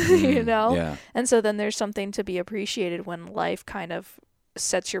is, you know? Yeah. And so then there's something to be appreciated when life kind of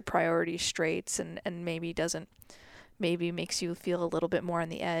sets your priorities straight and maybe makes you feel a little bit more on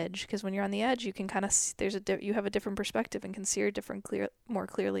the edge, because when you're on the edge you can kind of you have a different perspective and can see it more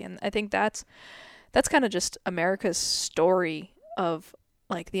clearly. And I think that's kind of just America's story of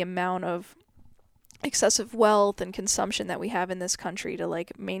like the amount of excessive wealth and consumption that we have in this country to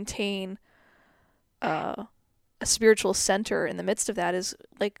like maintain a spiritual center in the midst of that is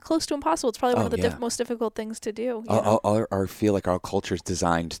like close to impossible. It's probably one of the most difficult things to do. I feel like our culture is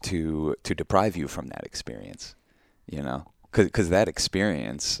designed to deprive you from that experience, you know, because that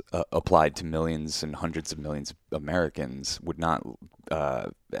experience applied to millions and hundreds of millions of Americans would not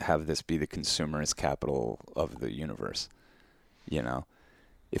have this be the consumerist capital of the universe. You know,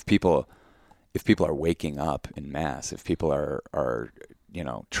 if people are waking up in mass, if people are you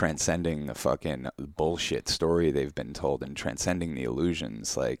know, transcending the fucking bullshit story they've been told and transcending the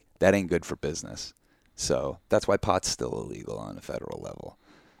illusions, like, that ain't good for business. So that's why pot's still illegal on a federal level.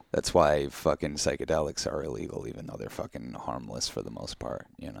 That's why fucking psychedelics are illegal, even though they're fucking harmless for the most part,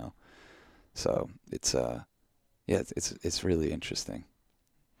 you know? So it's really interesting.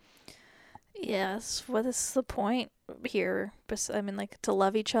 Yes. What is the point here? I mean, like, to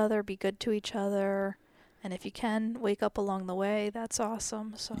love each other, be good to each other. And if you can wake up along the way, that's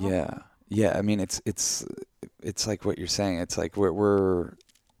awesome. So yeah. I mean, it's like what you're saying. It's like it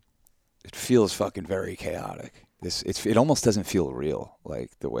feels fucking very chaotic. It almost doesn't feel real,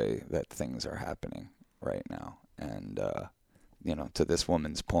 like the way that things are happening right now. And you know, to this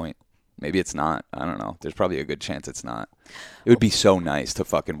woman's point, maybe it's not. I don't know. There's probably a good chance it's not. It would be so nice to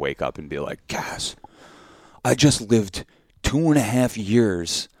fucking wake up and be like, Cass, I just lived 2.5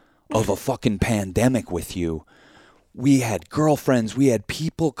 years of a fucking pandemic with you. We had girlfriends, we had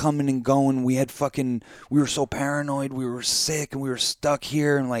people coming and going, we were so paranoid, we were sick, and we were stuck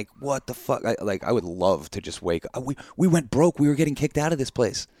here, and like, what the fuck? I would love to just wake up. We went broke, we were getting kicked out of this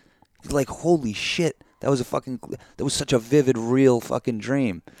place. Like, holy shit, that was such a vivid, real fucking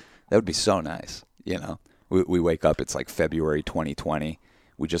dream. That would be so nice, you know? We wake up, it's like February 2020,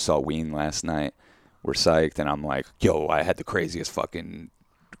 we just saw Ween last night, we're psyched, and I'm like, yo, I had the craziest fucking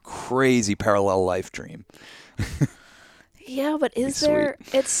crazy parallel life dream. Yeah, but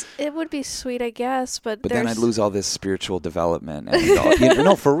it would be sweet, I guess, but then I'd lose all this spiritual development and all,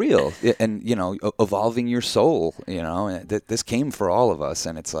 no, for real. And you know, evolving your soul, you know, and this came for all of us,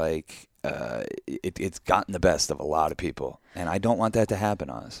 and it's like it's gotten the best of a lot of people, and I don't want that to happen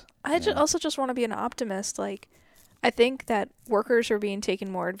to us. I also just want to be an optimist. Like, I think that workers are being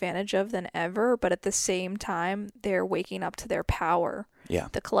taken more advantage of than ever, but at the same time, they're waking up to their power. Yeah.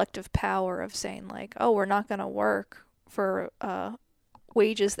 The collective power of saying, like, oh, we're not going to work for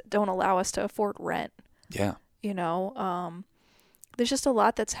wages that don't allow us to afford rent. Yeah. You know, there's just a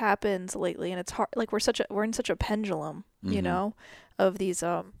lot that's happened lately, and it's hard. Like, we're in such a pendulum, you know, of these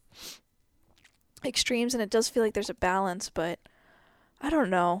extremes, and it does feel like there's a balance, but I don't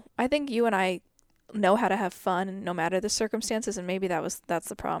know. I think you and I know how to have fun no matter the circumstances, and maybe that's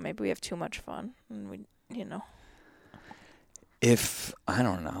the problem. Maybe we have too much fun, and we, you know. If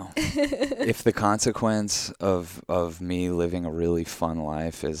the consequence of me living a really fun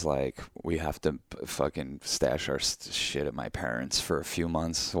life is like we have to fucking stash our shit at my parents for a few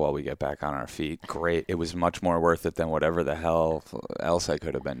months while we get back on our feet, great. It was much more worth it than whatever the hell else I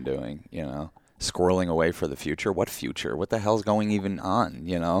could have been doing, you know. Squirreling away for the future. What future? What the hell's going even on,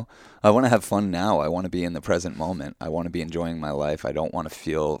 you know? I want to have fun now. I want to be in the present moment. I want to be enjoying my life. I don't want to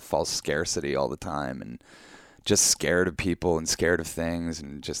feel false scarcity all the time and just scared of people and scared of things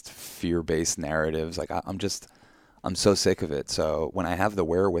and just fear-based narratives. Like, I'm so sick of it. So when I have the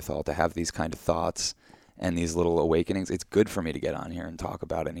wherewithal to have these kind of thoughts and these little awakenings, it's good for me to get on here and talk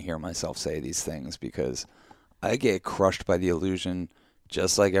about it and hear myself say these things, because I get crushed by the illusion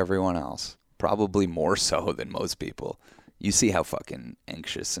just like everyone else. Probably more so than most people. You see how fucking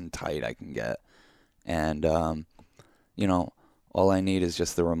anxious and tight I can get. And, you know, all I need is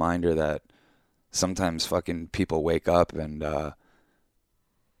just the reminder that sometimes fucking people wake up and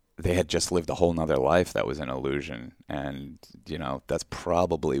they had just lived a whole nother life that was an illusion. And, you know, that's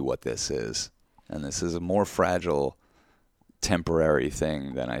probably what this is. And this is a more fragile, temporary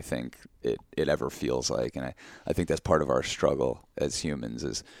thing than I think it ever feels like. And I think that's part of our struggle as humans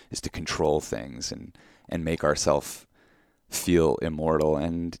is to control things and make ourselves feel immortal.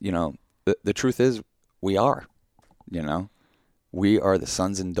 And, you know, the truth is we are, you know. We are the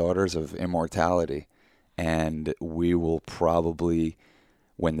sons and daughters of immortality, and we will probably,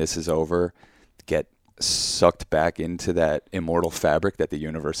 when this is over, get sucked back into that immortal fabric that the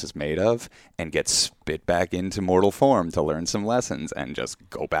universe is made of and get spit back into mortal form to learn some lessons and just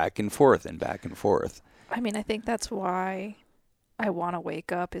go back and forth and back and forth. I mean, I think that's why I want to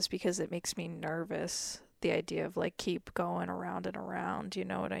wake up, is because it makes me nervous. The idea of like keep going around and around, you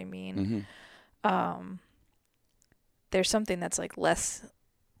know what I mean? Mm-hmm. There's something that's like less,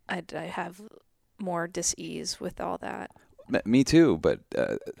 I have more dis-ease with all that. Me too, but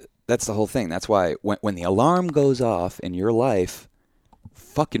that's the whole thing. That's why when the alarm goes off in your life,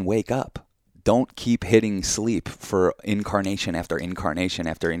 fucking wake up. Don't keep hitting sleep for incarnation after incarnation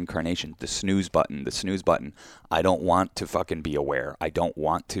after incarnation. The snooze button, the snooze button. I don't want to fucking be aware. I don't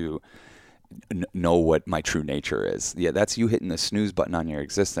want to know what my true nature is. Yeah, that's you hitting the snooze button on your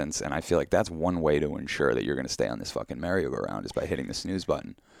existence, and I feel like that's one way to ensure that you're going to stay on this fucking merry-go-round is by hitting the snooze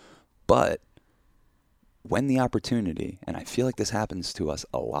button. But when the opportunity, and I feel like this happens to us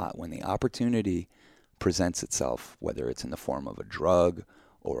a lot, when the opportunity presents itself, whether it's in the form of a drug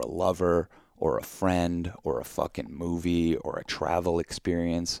or a lover or a friend or a fucking movie or a travel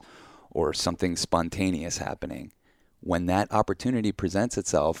experience or something spontaneous happening, when that opportunity presents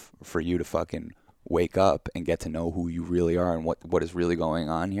itself for you to fucking wake up and get to know who you really are and what is really going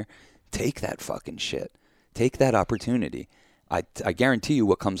on here, take that fucking shit. Take that opportunity. I guarantee you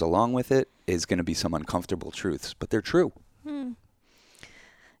what comes along with it is going to be some uncomfortable truths, but they're true.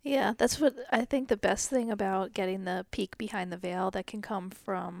 Yeah, that's what I think the best thing about getting the peek behind the veil that can come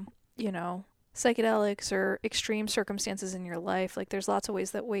from, you know, psychedelics or extreme circumstances in your life. Like there's lots of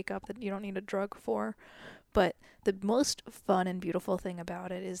ways that wake up that you don't need a drug for. But the most fun and beautiful thing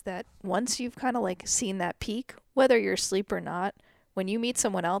about it is that once you've kind of like seen that peak, whether you're asleep or not, when you meet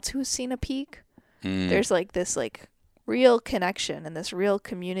someone else who's seen a peak, there's like this like real connection and this real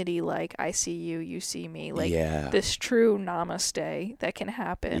community, like I see you, you see me, like this true namaste that can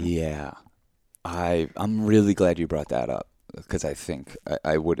happen. Yeah. I'm really glad you brought that up, because I think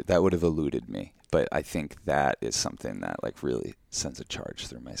that would have eluded me. But I think that is something that like really sends a charge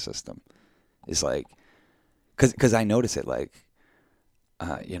through my system. Is like, because I notice it, like,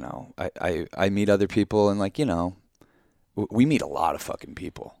 you know, I meet other people and like, you know, we meet a lot of fucking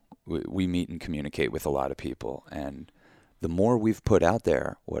people. We meet and communicate with a lot of people, and the more we've put out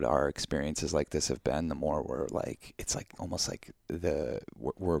there what our experiences like this have been, the more we're like, it's like almost like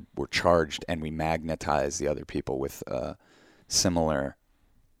we're charged, and we magnetize the other people with similar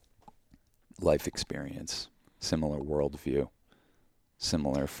life experience, similar worldview,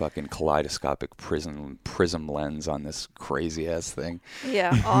 similar fucking kaleidoscopic prism lens on this crazy ass thing.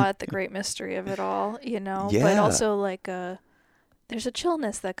 Yeah, awe at the great mystery of it all, you know. Yeah. But also like there's a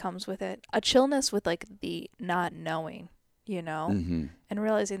chillness that comes with it. A chillness with like the not knowing, you know, and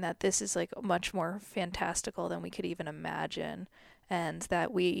realizing that this is like much more fantastical than we could even imagine, and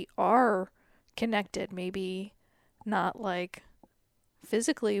that we are connected, maybe not like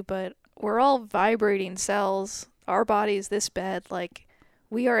physically, but we're all vibrating cells. Our body's this bed, like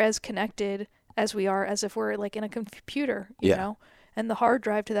we are as connected as we are as if we're like in a computer, you know, and the hard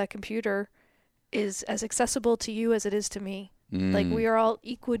drive to that computer is as accessible to you as it is to me. Like we are all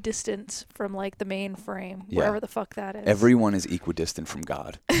equidistant from like the mainframe, wherever the fuck that is. Everyone is equidistant from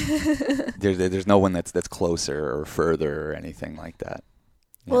God. There's no one that's closer or further or anything like that.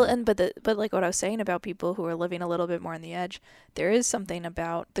 Well, and but like what I was saying about people who are living a little bit more on the edge, there is something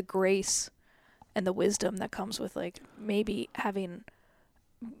about the grace and the wisdom that comes with like maybe having,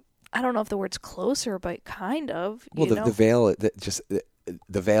 I don't know if the word's closer, but kind of. Well, the veil,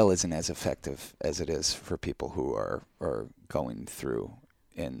 the veil isn't as effective as it is for people who are going through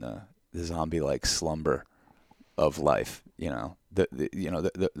in the zombie-like slumber of life. You know,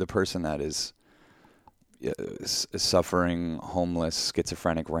 the person that is suffering, homeless,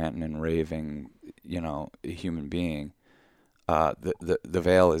 schizophrenic, ranting and raving, you know, a human being. The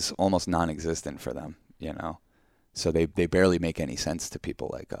veil is almost non-existent for them, you know, so they barely make any sense to people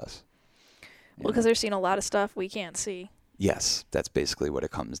like us. Well, because they're seeing a lot of stuff we can't see. Yes, that's basically what it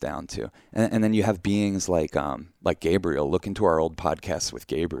comes down to. And then you have beings like Gabriel. Look into our old podcasts with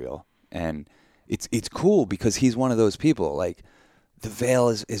Gabriel, and it's cool because he's one of those people. Like the veil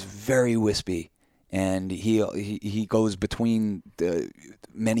is very wispy, and he goes between the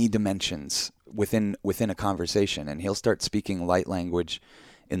many dimensions within a conversation, and he'll start speaking light language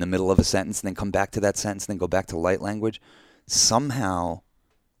in the middle of a sentence, and then come back to that sentence, and then go back to light language. Somehow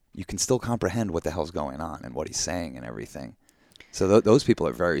you can still comprehend what the hell's going on and what he's saying and everything. So those people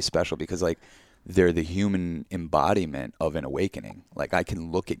are very special because like they're the human embodiment of an awakening. Like I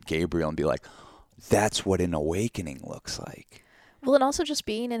can look at Gabriel and be like, that's what an awakening looks like. Well, and also just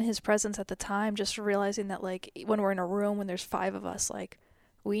being in his presence at the time, just realizing that, like, when we're in a room, when there's 5 of us, like,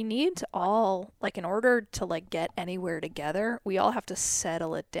 we need to all, like, in order to, like, get anywhere together, we all have to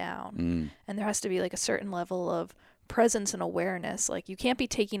settle it down. And there has to be, like, a certain level of presence and awareness. Like, you can't be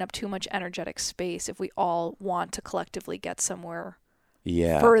taking up too much energetic space if we all want to collectively get somewhere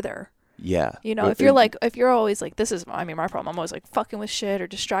further. Yeah. You know, if you're always like, this is, I mean, my problem, I'm always like fucking with shit or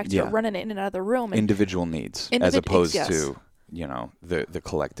distracted or running in and out of the room. And individual needs as opposed to, you know, the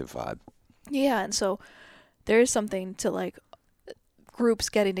collective vibe. Yeah. And so there is something to, like, groups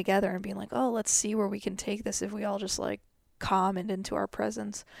getting together and being like, oh, let's see where we can take this if we all just, like, calm and into our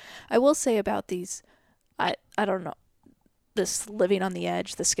presence. I will say about these, I don't know, this living on the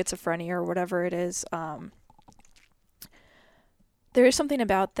edge, the schizophrenia or whatever it is, there is something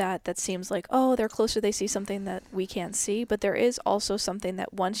about that seems like, oh, they're closer, they see something that we can't see. But there is also something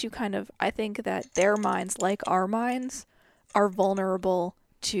that once you kind of, I think that their minds, like our minds, are vulnerable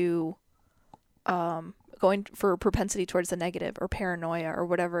to going for propensity towards the negative or paranoia or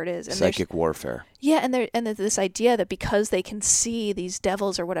whatever it is. And psychic warfare. Yeah, and there's this idea that because they can see these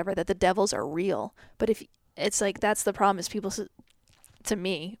devils or whatever, that the devils are real. But if it's like, that's the problem is people, to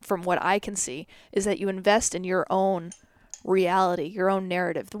me, from what I can see, is that you invest in your own reality, your own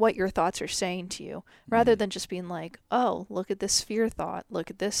narrative, what your thoughts are saying to you, rather than just being like, oh, look at this fear thought,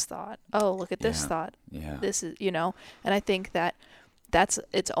 look at this thought, oh, look at this thought, this is, you know. And I think that that's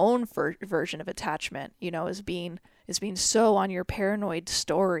its own version of attachment, you know, is being so on your paranoid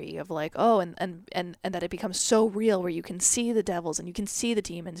story of like, oh, and that it becomes so real where you can see the devils and you can see the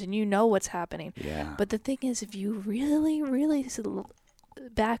demons and you know what's happening. But the thing is, if you really, really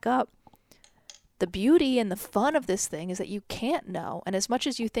back up, the beauty and the fun of this thing is that you can't know. And as much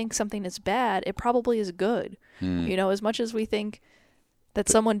as you think something is bad, it probably is good. You know, as much as we think that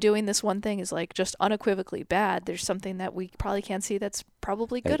someone doing this one thing is, like, just unequivocally bad, there's something that we probably can't see that's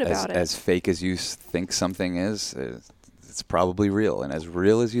probably good about it. As fake as you think something is, it's probably real. And as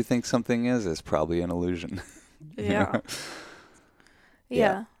real as you think something is, it's probably an illusion. Yeah.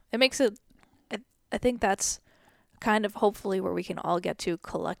 Yeah. It makes it, I think that's kind of hopefully where we can all get to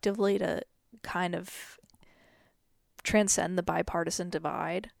collectively to kind of transcend the bipartisan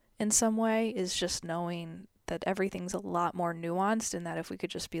divide in some way, is just knowing that everything's a lot more nuanced, and that if we could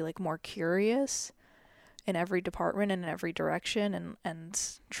just be, like, more curious in every department and in every direction and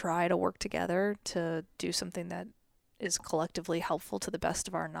try to work together to do something that is collectively helpful to the best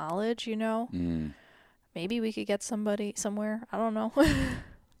of our knowledge, you know, maybe we could get somebody somewhere. I don't know.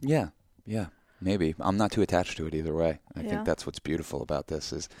 Yeah. Maybe. I'm not too attached to it either way. I think that's what's beautiful about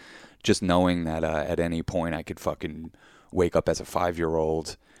this, is just knowing that at any point I could fucking wake up as a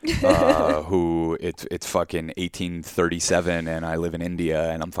 5-year-old who it's fucking 1837 and I live in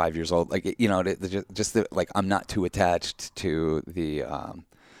India and I'm 5 years old. Like, you know, like, I'm not too attached to the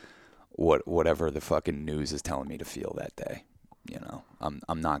whatever the fucking news is telling me to feel that day. You know,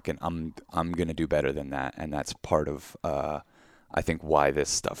 I'm gonna do better than that, and that's part of I think why this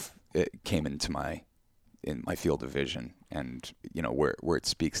stuff came into my field of vision, and, you know, where it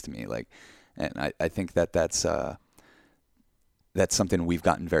speaks to me, like, and I think that's something we've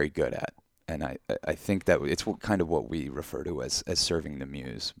gotten very good at, and I think that it's kind of what we refer to as serving the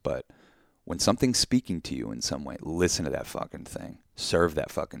muse. But when something's speaking to you in some way, listen to that fucking thing, serve that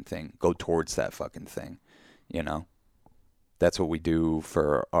fucking thing, go towards that fucking thing, you know. That's what we do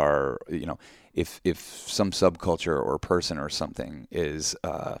for our, you know, if some subculture or person or something is,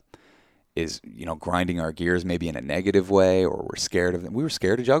 you know, grinding our gears maybe in a negative way, or we're scared of them. We were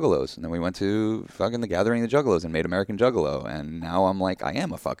scared of juggalos, and then we went to fucking the Gathering of the Juggalos and made American Juggalo, and now I'm like, I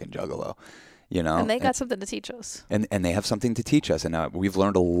am a fucking juggalo, you know. And they got something to teach us. And they have something to teach us, and we've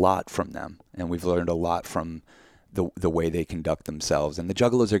learned a lot from them, and we've learned a lot from the way they conduct themselves, and the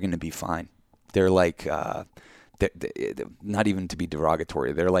juggalos are going to be fine. They're like... not even to be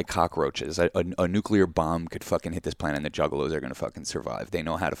derogatory, they're like cockroaches. A nuclear bomb could fucking hit this planet and the juggalos are going to fucking survive. They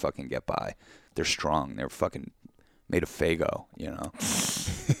know how to fucking get by. They're strong. They're fucking made of Faygo, you know.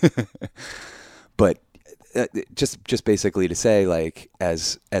 But just basically to say, like,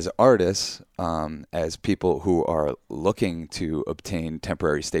 as artists, as people who are looking to obtain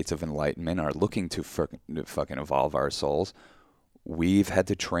temporary states of enlightenment, are looking to fucking evolve our souls, we've had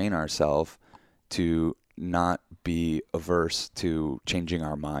to train ourselves to not be averse to changing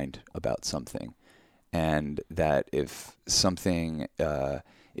our mind about something. And that if something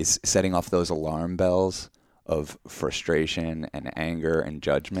is setting off those alarm bells of frustration and anger and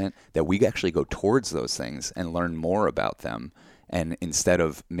judgment, that we actually go towards those things and learn more about them. And instead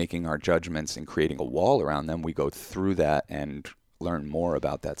of making our judgments and creating a wall around them, we go through that and learn more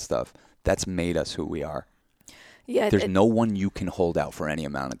about that stuff. That's made us who we are. Yeah, There's no one you can hold out for any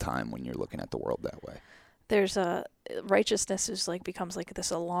amount of time when you're looking at the world that way. There's a righteousness is like becomes like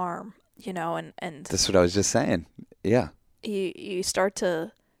this alarm, you know, and That's what I was just saying. Yeah. you start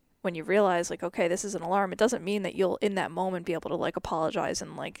to, when you realize like, okay, this is an alarm, it doesn't mean that you'll in that moment be able to like apologize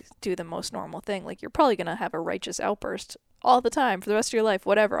and like do the most normal thing. Like you're probably gonna have a righteous outburst all the time for the rest of your life,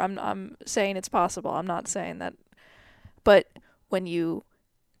 whatever. I'm saying it's possible. I'm not saying that, but when you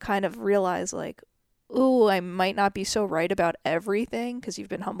kind of realize like, ooh, I might not be so right about everything because you've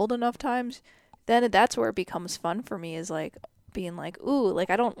been humbled enough times, then that's where it becomes fun for me, is like being like, ooh, like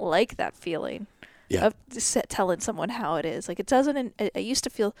I don't like that feeling of telling someone how it is. Like it doesn't, it used to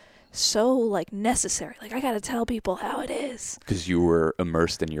feel so like necessary. Like I got to tell people how it is. Because you were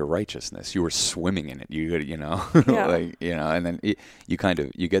immersed in your righteousness. You were swimming in it. You know, Yeah. like, you know, and then you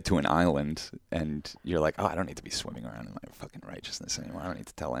get to an island and you're like, oh, I don't need to be swimming around in my fucking righteousness anymore. I don't need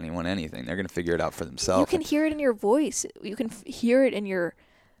to tell anyone anything. They're going to figure it out for themselves. You can hear it in your voice. You can hear it in your,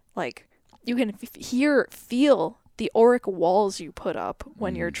 like, you can feel the auric walls you put up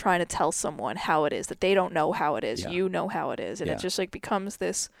when you're trying to tell someone how it is, that they don't know how it is. Yeah. You know how it is. And Yeah. it just like becomes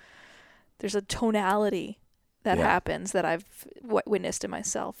this, there's a tonality that Yeah. happens that I've witnessed in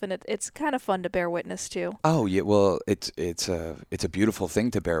myself. And it's kind of fun to bear witness to. Oh yeah, well, it's a beautiful thing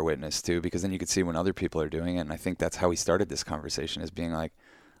to bear witness to, because then you could see when other people are doing it. And I think that's how we started this conversation, is being like,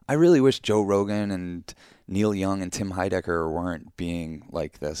 I really wish Joe Rogan and Neil Young and Tim Heidecker weren't being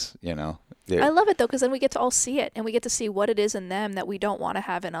like this, you know? I love it though, because then we get to all see it and we get to see what it is in them that we don't want to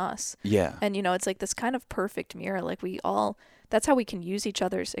have in us. Yeah. And you know, it's like this kind of perfect mirror. Like we all, that's how we can use each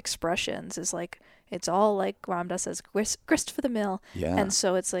other's expressions, is like, it's all like Ramdas says, grist for the mill. Yeah. And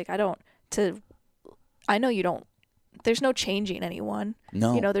so it's like, I know you don't, there's no changing anyone.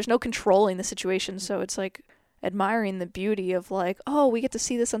 No. You know, there's no controlling the situation. So it's like admiring the beauty of like, oh, we get to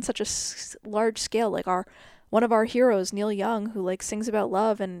see this on such a large scale. Like one of our heroes, Neil Young, who like sings about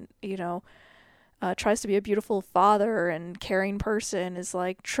love and, you know, tries to be a beautiful father and caring person, is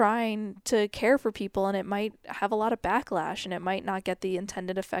like trying to care for people, and it might have a lot of backlash and it might not get the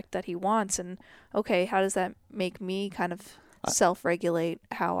intended effect that he wants. And okay, how does that make me kind of self-regulate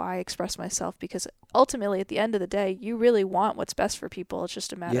how I express myself? Because ultimately at the end of the day, you really want what's best for people. It's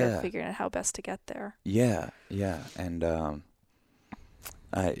just a matter of figuring out how best to get there. Yeah. And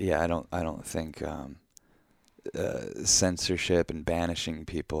I don't think censorship and banishing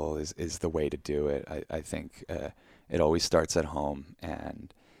people is the way to do it. I think it always starts at home,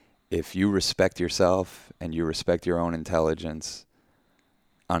 and if you respect yourself and you respect your own intelligence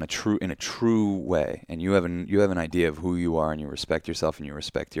in a true way, and you have an idea of who you are, and you respect yourself and you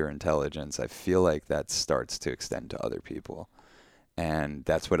respect your intelligence, I feel like that starts to extend to other people. And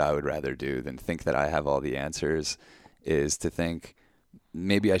that's what I would rather do than think that I have all the answers, is to think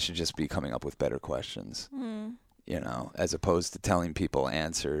maybe I should just be coming up with better questions. You know, as opposed to telling people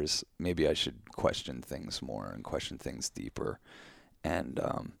answers, maybe I should question things more and question things deeper, and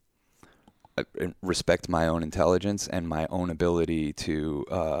respect my own intelligence and my own ability to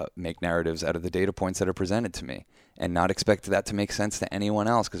make narratives out of the data points that are presented to me, and not expect that to make sense to anyone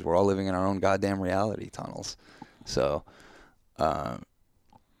else, because we're all living in our own goddamn reality tunnels. So,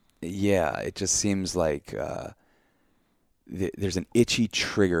 yeah, it just seems like there's an itchy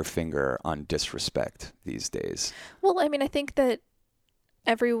trigger finger on disrespect these days. Well, I mean, I think that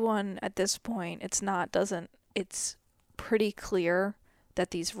everyone at this point, it's pretty clear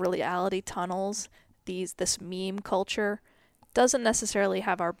that these reality tunnels, this meme culture, doesn't necessarily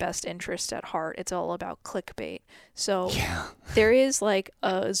have our best interest at heart. It's all about clickbait. So there is like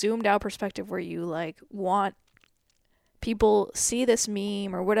a zoomed out perspective where you like want people see this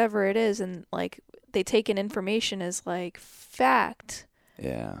meme or whatever it is, and like they take in information as like fact.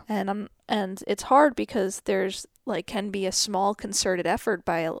 Yeah. And it's hard because there's like can be a small concerted effort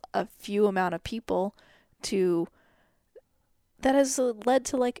by a few amount of people that has led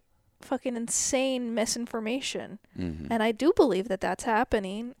to like fucking insane misinformation. Mm-hmm. And I do believe that that's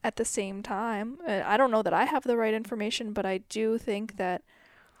happening at the same time. I don't know that I have the right information, but I do think that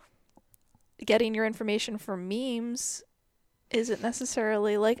getting your information from memes isn't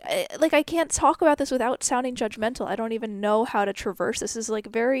necessarily like I can't talk about this without sounding judgmental. I don't even know how to traverse this. This is like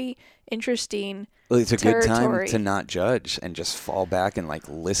very interesting. Well, it's a territory. good time to not judge and just fall back and like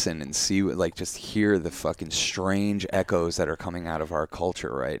listen and see, like just hear the fucking strange echoes that are coming out of our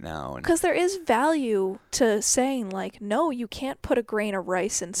culture right now. Because there is value to saying like, no, you can't put a grain of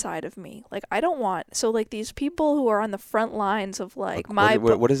rice inside of me. Like I don't want. So like these people who are on the front lines of like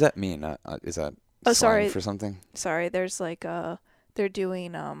what does that mean? Is that slang for something? Sorry, there's like they're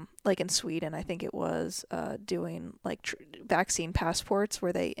doing like in Sweden, I think it was doing like vaccine passports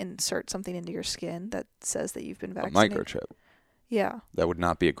where they insert something into your skin that says that you've been vaccinated. A microchip. Yeah. That would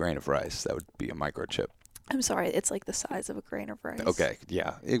not be a grain of rice. That would be a microchip. I'm sorry, it's like the size of a grain of rice. Okay,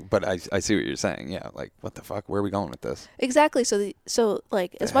 yeah, but I see what you're saying. Yeah, like what the fuck? Where are we going with this? Exactly. So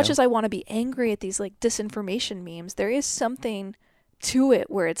like as much hell? as I want to be angry at these like disinformation memes, there is something to it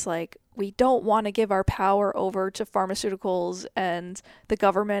where it's like we don't want to give our power over to pharmaceuticals and the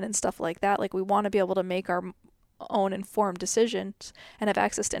government and stuff like that. Like we want to be able to make our own informed decisions and have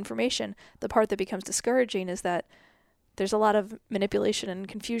access to information. The part that becomes discouraging is that there's a lot of manipulation and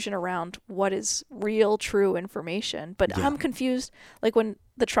confusion around what is real, true information. But Yeah. I'm confused, like when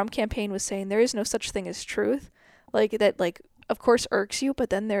the Trump campaign was saying there is no such thing as truth, like that, like, of course irks you, but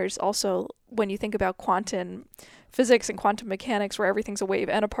then there's also, when you think about quantum physics and quantum mechanics where everything's a wave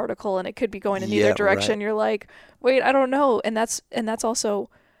and a particle and it could be going in either direction, right. you're like, wait, I don't know. And that's also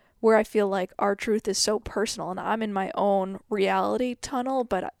where I feel like our truth is so personal and I'm in my own reality tunnel,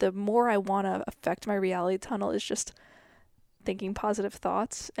 but the more I want to affect my reality tunnel is just thinking positive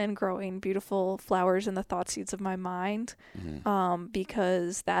thoughts and growing beautiful flowers in the thought seeds of my mind,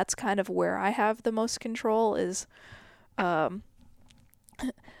 because that's kind of where I have the most control is, like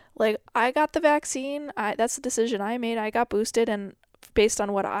I got the vaccine. That's the decision I made. I got boosted and based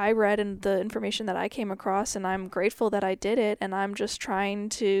on what I read and the information that I came across, and I'm grateful that I did it. And I'm just trying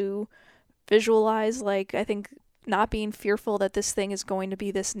to visualize, like, I think not being fearful that this thing is going to be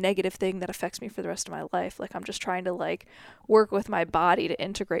this negative thing that affects me for the rest of my life. Like I'm just trying to like work with my body to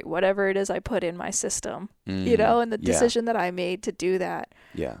integrate whatever it is I put in my system, you know, and the decision that I made to do that.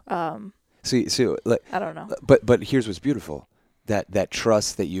 Yeah. See, like, I don't know. But here's what's beautiful. That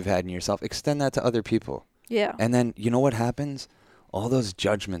trust that you've had in yourself, extend that to other people. Yeah. And then you know what happens? All those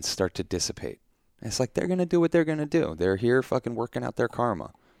judgments start to dissipate. It's like they're going to do what they're going to do. They're here fucking working out their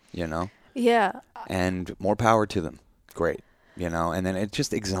karma, you know? Yeah. And more power to them. Great. You know, and then it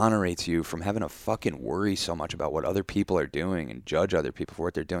just exonerates you from having to fucking worry so much about what other people are doing and judge other people for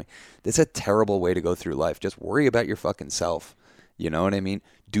what they're doing. That's a terrible way to go through life. Just worry about your fucking self. You know what I mean?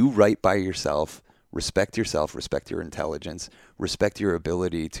 Do right by yourself. Respect yourself. Respect your intelligence. Respect your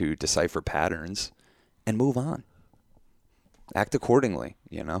ability to decipher patterns and move on. Act accordingly,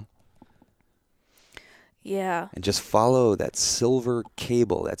 you know? Yeah. And just follow that silver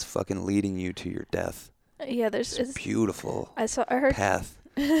cable that's fucking leading you to your death. Yeah, It's a beautiful I heard path.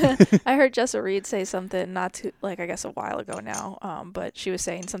 I heard Jessa Reed say something not too, like, I guess a while ago now, but she was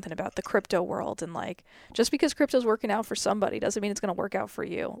saying something about the crypto world and like just because crypto's working out for somebody doesn't mean it's going to work out for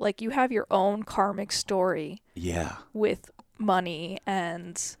you. Like you have your own karmic story Yeah. with money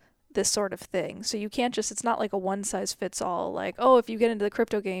and this sort of thing. So you can't just, it's not like a one size fits all, like, oh, if you get into the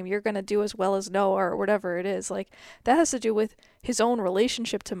crypto game, you're going to do as well as Noah or whatever it is. Like that has to do with his own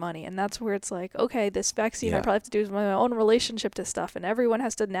relationship to money. And that's where it's like, okay, this vaccine, I probably have to do with my own relationship to stuff. And everyone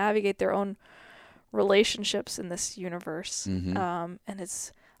has to navigate their own relationships in this universe. And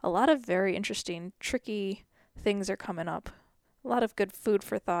it's a lot of very interesting, tricky things are coming up. A lot of good food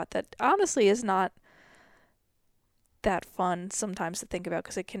for thought that honestly is not that fun sometimes to think about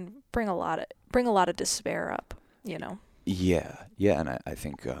because it can bring a lot of despair up, you know. Yeah, and I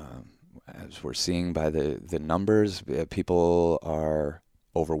think as we're seeing by the numbers, people are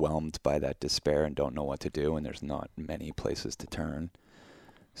overwhelmed by that despair and don't know what to do, and there's not many places to turn.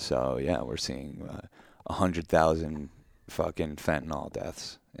 So yeah, we're seeing 100,000 fucking fentanyl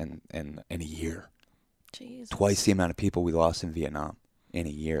deaths in a year. Jesus. Twice the amount of people we lost in Vietnam in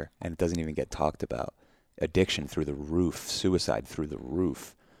a year, and it doesn't even get talked about. Addiction through the roof, suicide through the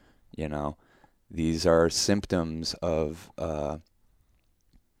roof, you know. These are symptoms of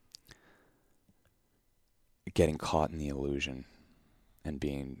getting caught in the illusion and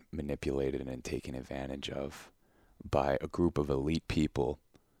being manipulated and taken advantage of by a group of elite people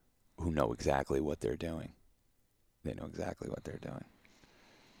who know exactly what they're doing. They know exactly what they're doing.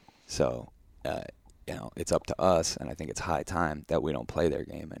 So, you know, it's up to us, and I think it's high time that we don't play their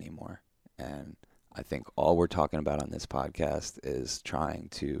game anymore. And I think all we're talking about on this podcast is trying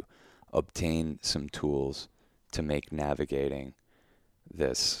to obtain some tools to make navigating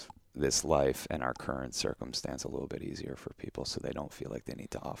this life and our current circumstance a little bit easier for people so they don't feel like they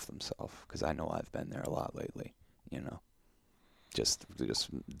need to off themselves. Because I know I've been there a lot lately, you know. Just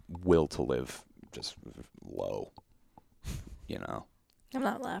will to live just low, you know. I'm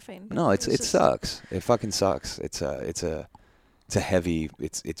not laughing. No, it sucks. It fucking sucks. It's a heavy,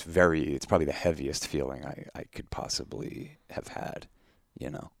 it's probably the heaviest feeling I could possibly have had, you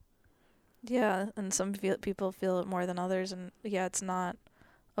know. Yeah, and some people feel it more than others, and yeah, it's not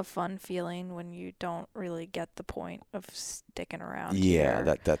a fun feeling when you don't really get the point of sticking around. Yeah,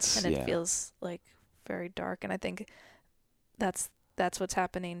 here. that's and it feels like very dark. And I think that's what's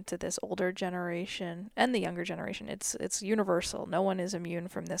happening to this older generation and the younger generation. It's universal. No one is immune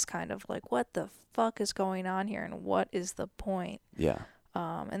from this kind of like, what the fuck is going on here, and what is the point? Yeah.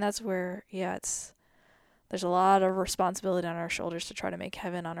 And that's where, there's a lot of responsibility on our shoulders to try to make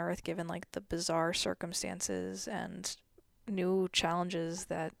heaven on earth, given like the bizarre circumstances and new challenges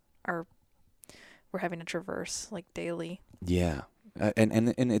that we're having to traverse like daily. Yeah.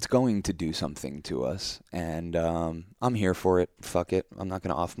 And it's going to do something to us, and I'm here for it. Fuck it. I'm not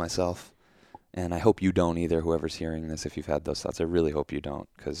going to off myself, and I hope you don't either, whoever's hearing this. If you've had those thoughts, I really hope you don't,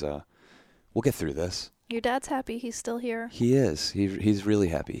 because we'll get through this. Your dad's happy he's still here. He is. He's really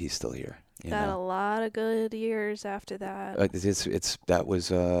happy he's still here. Got a lot of good years after that. That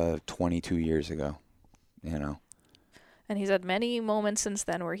was 22 years ago, you know. And he's had many moments since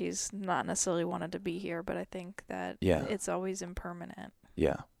then where he's not necessarily wanted to be here, but I think that it's always impermanent.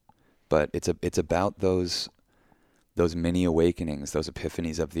 Yeah. But it's about those mini awakenings, those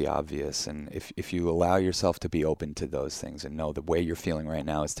epiphanies of the obvious, and if you allow yourself to be open to those things and know the way you're feeling right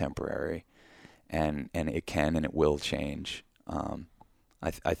now is temporary, and it can and it will change.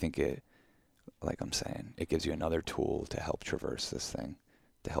 I think it, like I'm saying, it gives you another tool to help traverse this thing,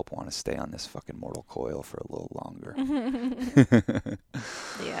 to help want to stay on this fucking mortal coil for a little longer.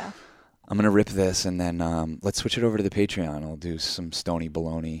 Yeah. I'm going to rip this, and then let's switch it over to the Patreon. I'll do some stony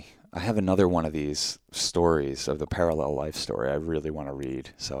baloney. I have another one of these stories of the parallel life story I really want to read.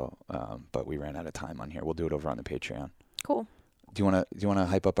 So, but we ran out of time on here. We'll do it over on the Patreon. Cool. Do you want to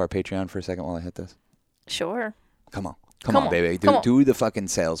hype up our Patreon for a second while I hit this? Sure. Come on, baby. Do the fucking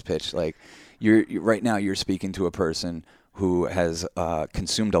sales pitch. Like you're right now, you're speaking to a person who has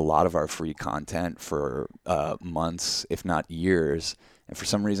consumed a lot of our free content for months, if not years, and for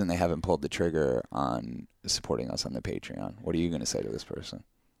some reason they haven't pulled the trigger on supporting us on the Patreon. What are you going to say to this person?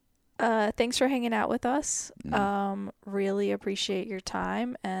 Thanks for hanging out with us. Really appreciate your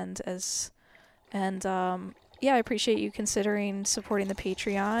time, and I appreciate you considering supporting the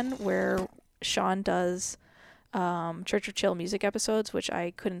Patreon, where Sean does Church of Chill music episodes, which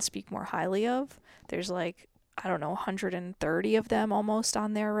I couldn't speak more highly of. There's 130 of them almost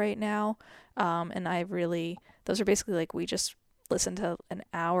on there right now. And those are basically we just listen to an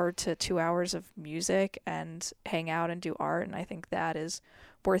hour to 2 hours of music and hang out and do art. And I think that is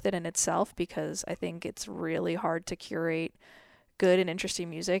worth it in itself, because I think it's really hard to curate good and interesting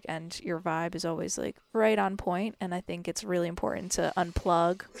music, and your vibe is always right on point. And I think it's really important to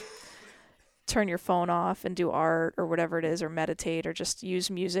unplug, turn your phone off, and do art or whatever it is, or meditate, or just use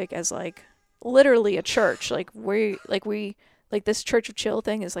music as literally a church. This Church of Chill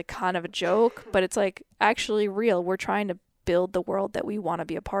thing is kind of a joke, but it's actually real. We're trying to build the world that we want to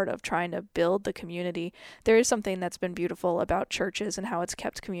be a part of, trying to build the community. There is something that's been beautiful about churches and how it's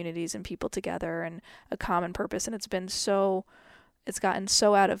kept communities and people together and a common purpose. And it's gotten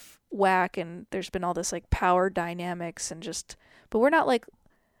so out of whack, and there's been all this power dynamics but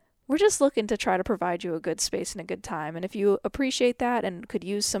we're just looking to try to provide you a good space and a good time. And if you appreciate that and could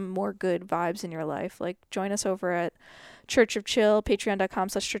use some more good vibes in your life, join us over at Church of Chill,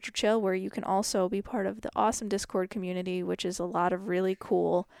 patreon.com/Church of Chill, where you can also be part of the awesome Discord community, which is a lot of really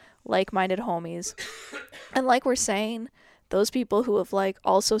cool, like-minded homies. And like we're saying, those people who have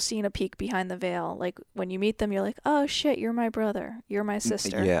also seen a peek behind the veil, when you meet them, you're oh shit, you're my brother, you're my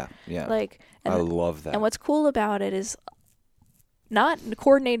sister. Yeah. I love that. And what's cool about it is, not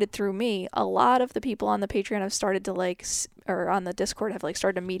coordinated through me, a lot of the people on the Patreon have started to or on the Discord have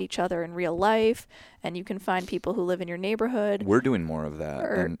started to meet each other in real life, and you can find people who live in your neighborhood. We're doing more of that.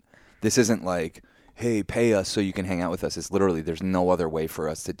 And this isn't hey, pay us so you can hang out with us. It's literally, there's no other way for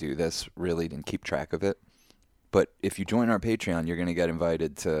us to do this, really, and keep track of it. But if you join our Patreon, you're going to get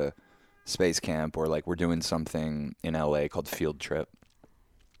invited to Space Camp, or we're doing something in LA called Field Trip,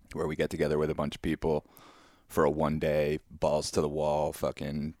 where we get together with a bunch of people for a one-day balls to the wall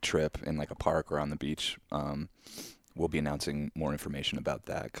fucking trip in a park or on the beach. We'll be announcing more information about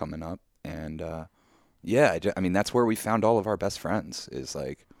that coming up. And that's where we found all of our best friends, is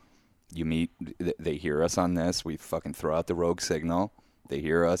you meet, they hear us on this, we fucking throw out the rogue signal, they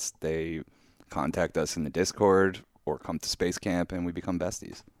hear us, they contact us in the Discord or come to Space Camp, and we become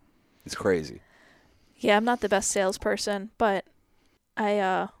besties. It's crazy. Yeah, I'm not the best salesperson, but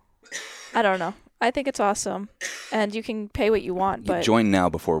I don't know. I think it's awesome, and you can pay what you want. But join now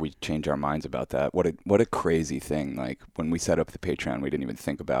before we change our minds about that. What a crazy thing! When we set up the Patreon, we didn't even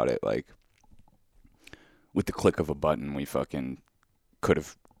think about it. With the click of a button, we fucking could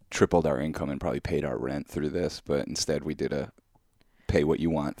have tripled our income and probably paid our rent through this. But instead, we did a pay what you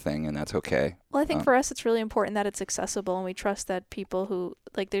want thing, and that's okay. Well, I think for us, it's really important that it's accessible, and we trust that people who,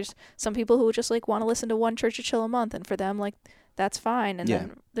 like, there's some people who just, like, want to listen to one Church of Chill a month, and for them, like, that's fine. And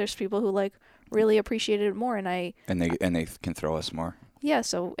then there's people who, like, really appreciate it more, and they can throw us more. Yeah,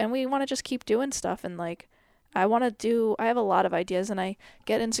 so, and we want to just keep doing stuff, and, like, I have a lot of ideas, and I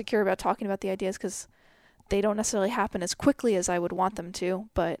get insecure about talking about the ideas because they don't necessarily happen as quickly as I would want them to,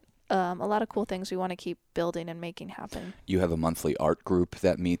 but a lot of cool things we want to keep building and making happen. You have a monthly art group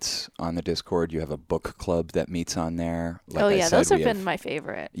that meets on the Discord. You have a book club that meets on there. Like those have been my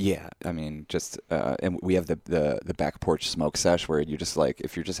favorite. Yeah, I mean, just and we have the back porch smoke sesh where you just, like,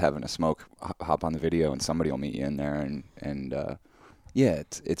 if you're just having a smoke, hop on the video and somebody will meet you in there, and yeah,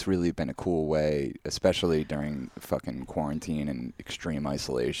 it's really been a cool way, especially during fucking quarantine and extreme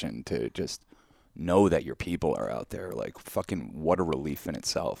isolation, to just know that your people are out there. Like, fucking what a relief in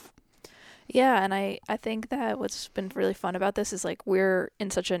itself. Yeah, and I think that what's been really fun about this is, like, we're in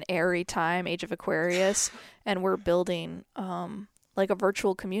such an airy time, Age of Aquarius, and we're building like a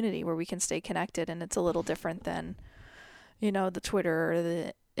virtual community where we can stay connected, and it's a little different than, the Twitter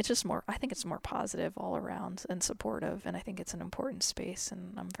or it's just more, I think it's more positive all around and supportive, and I think it's an important space,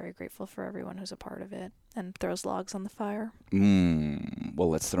 and I'm very grateful for everyone who's a part of it and throws logs on the fire. Well,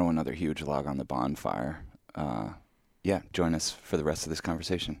 let's throw another huge log on the bonfire. Yeah, join us for the rest of this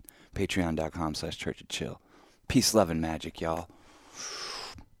conversation. Patreon.com/churchofchill. Peace, love, and magic, y'all.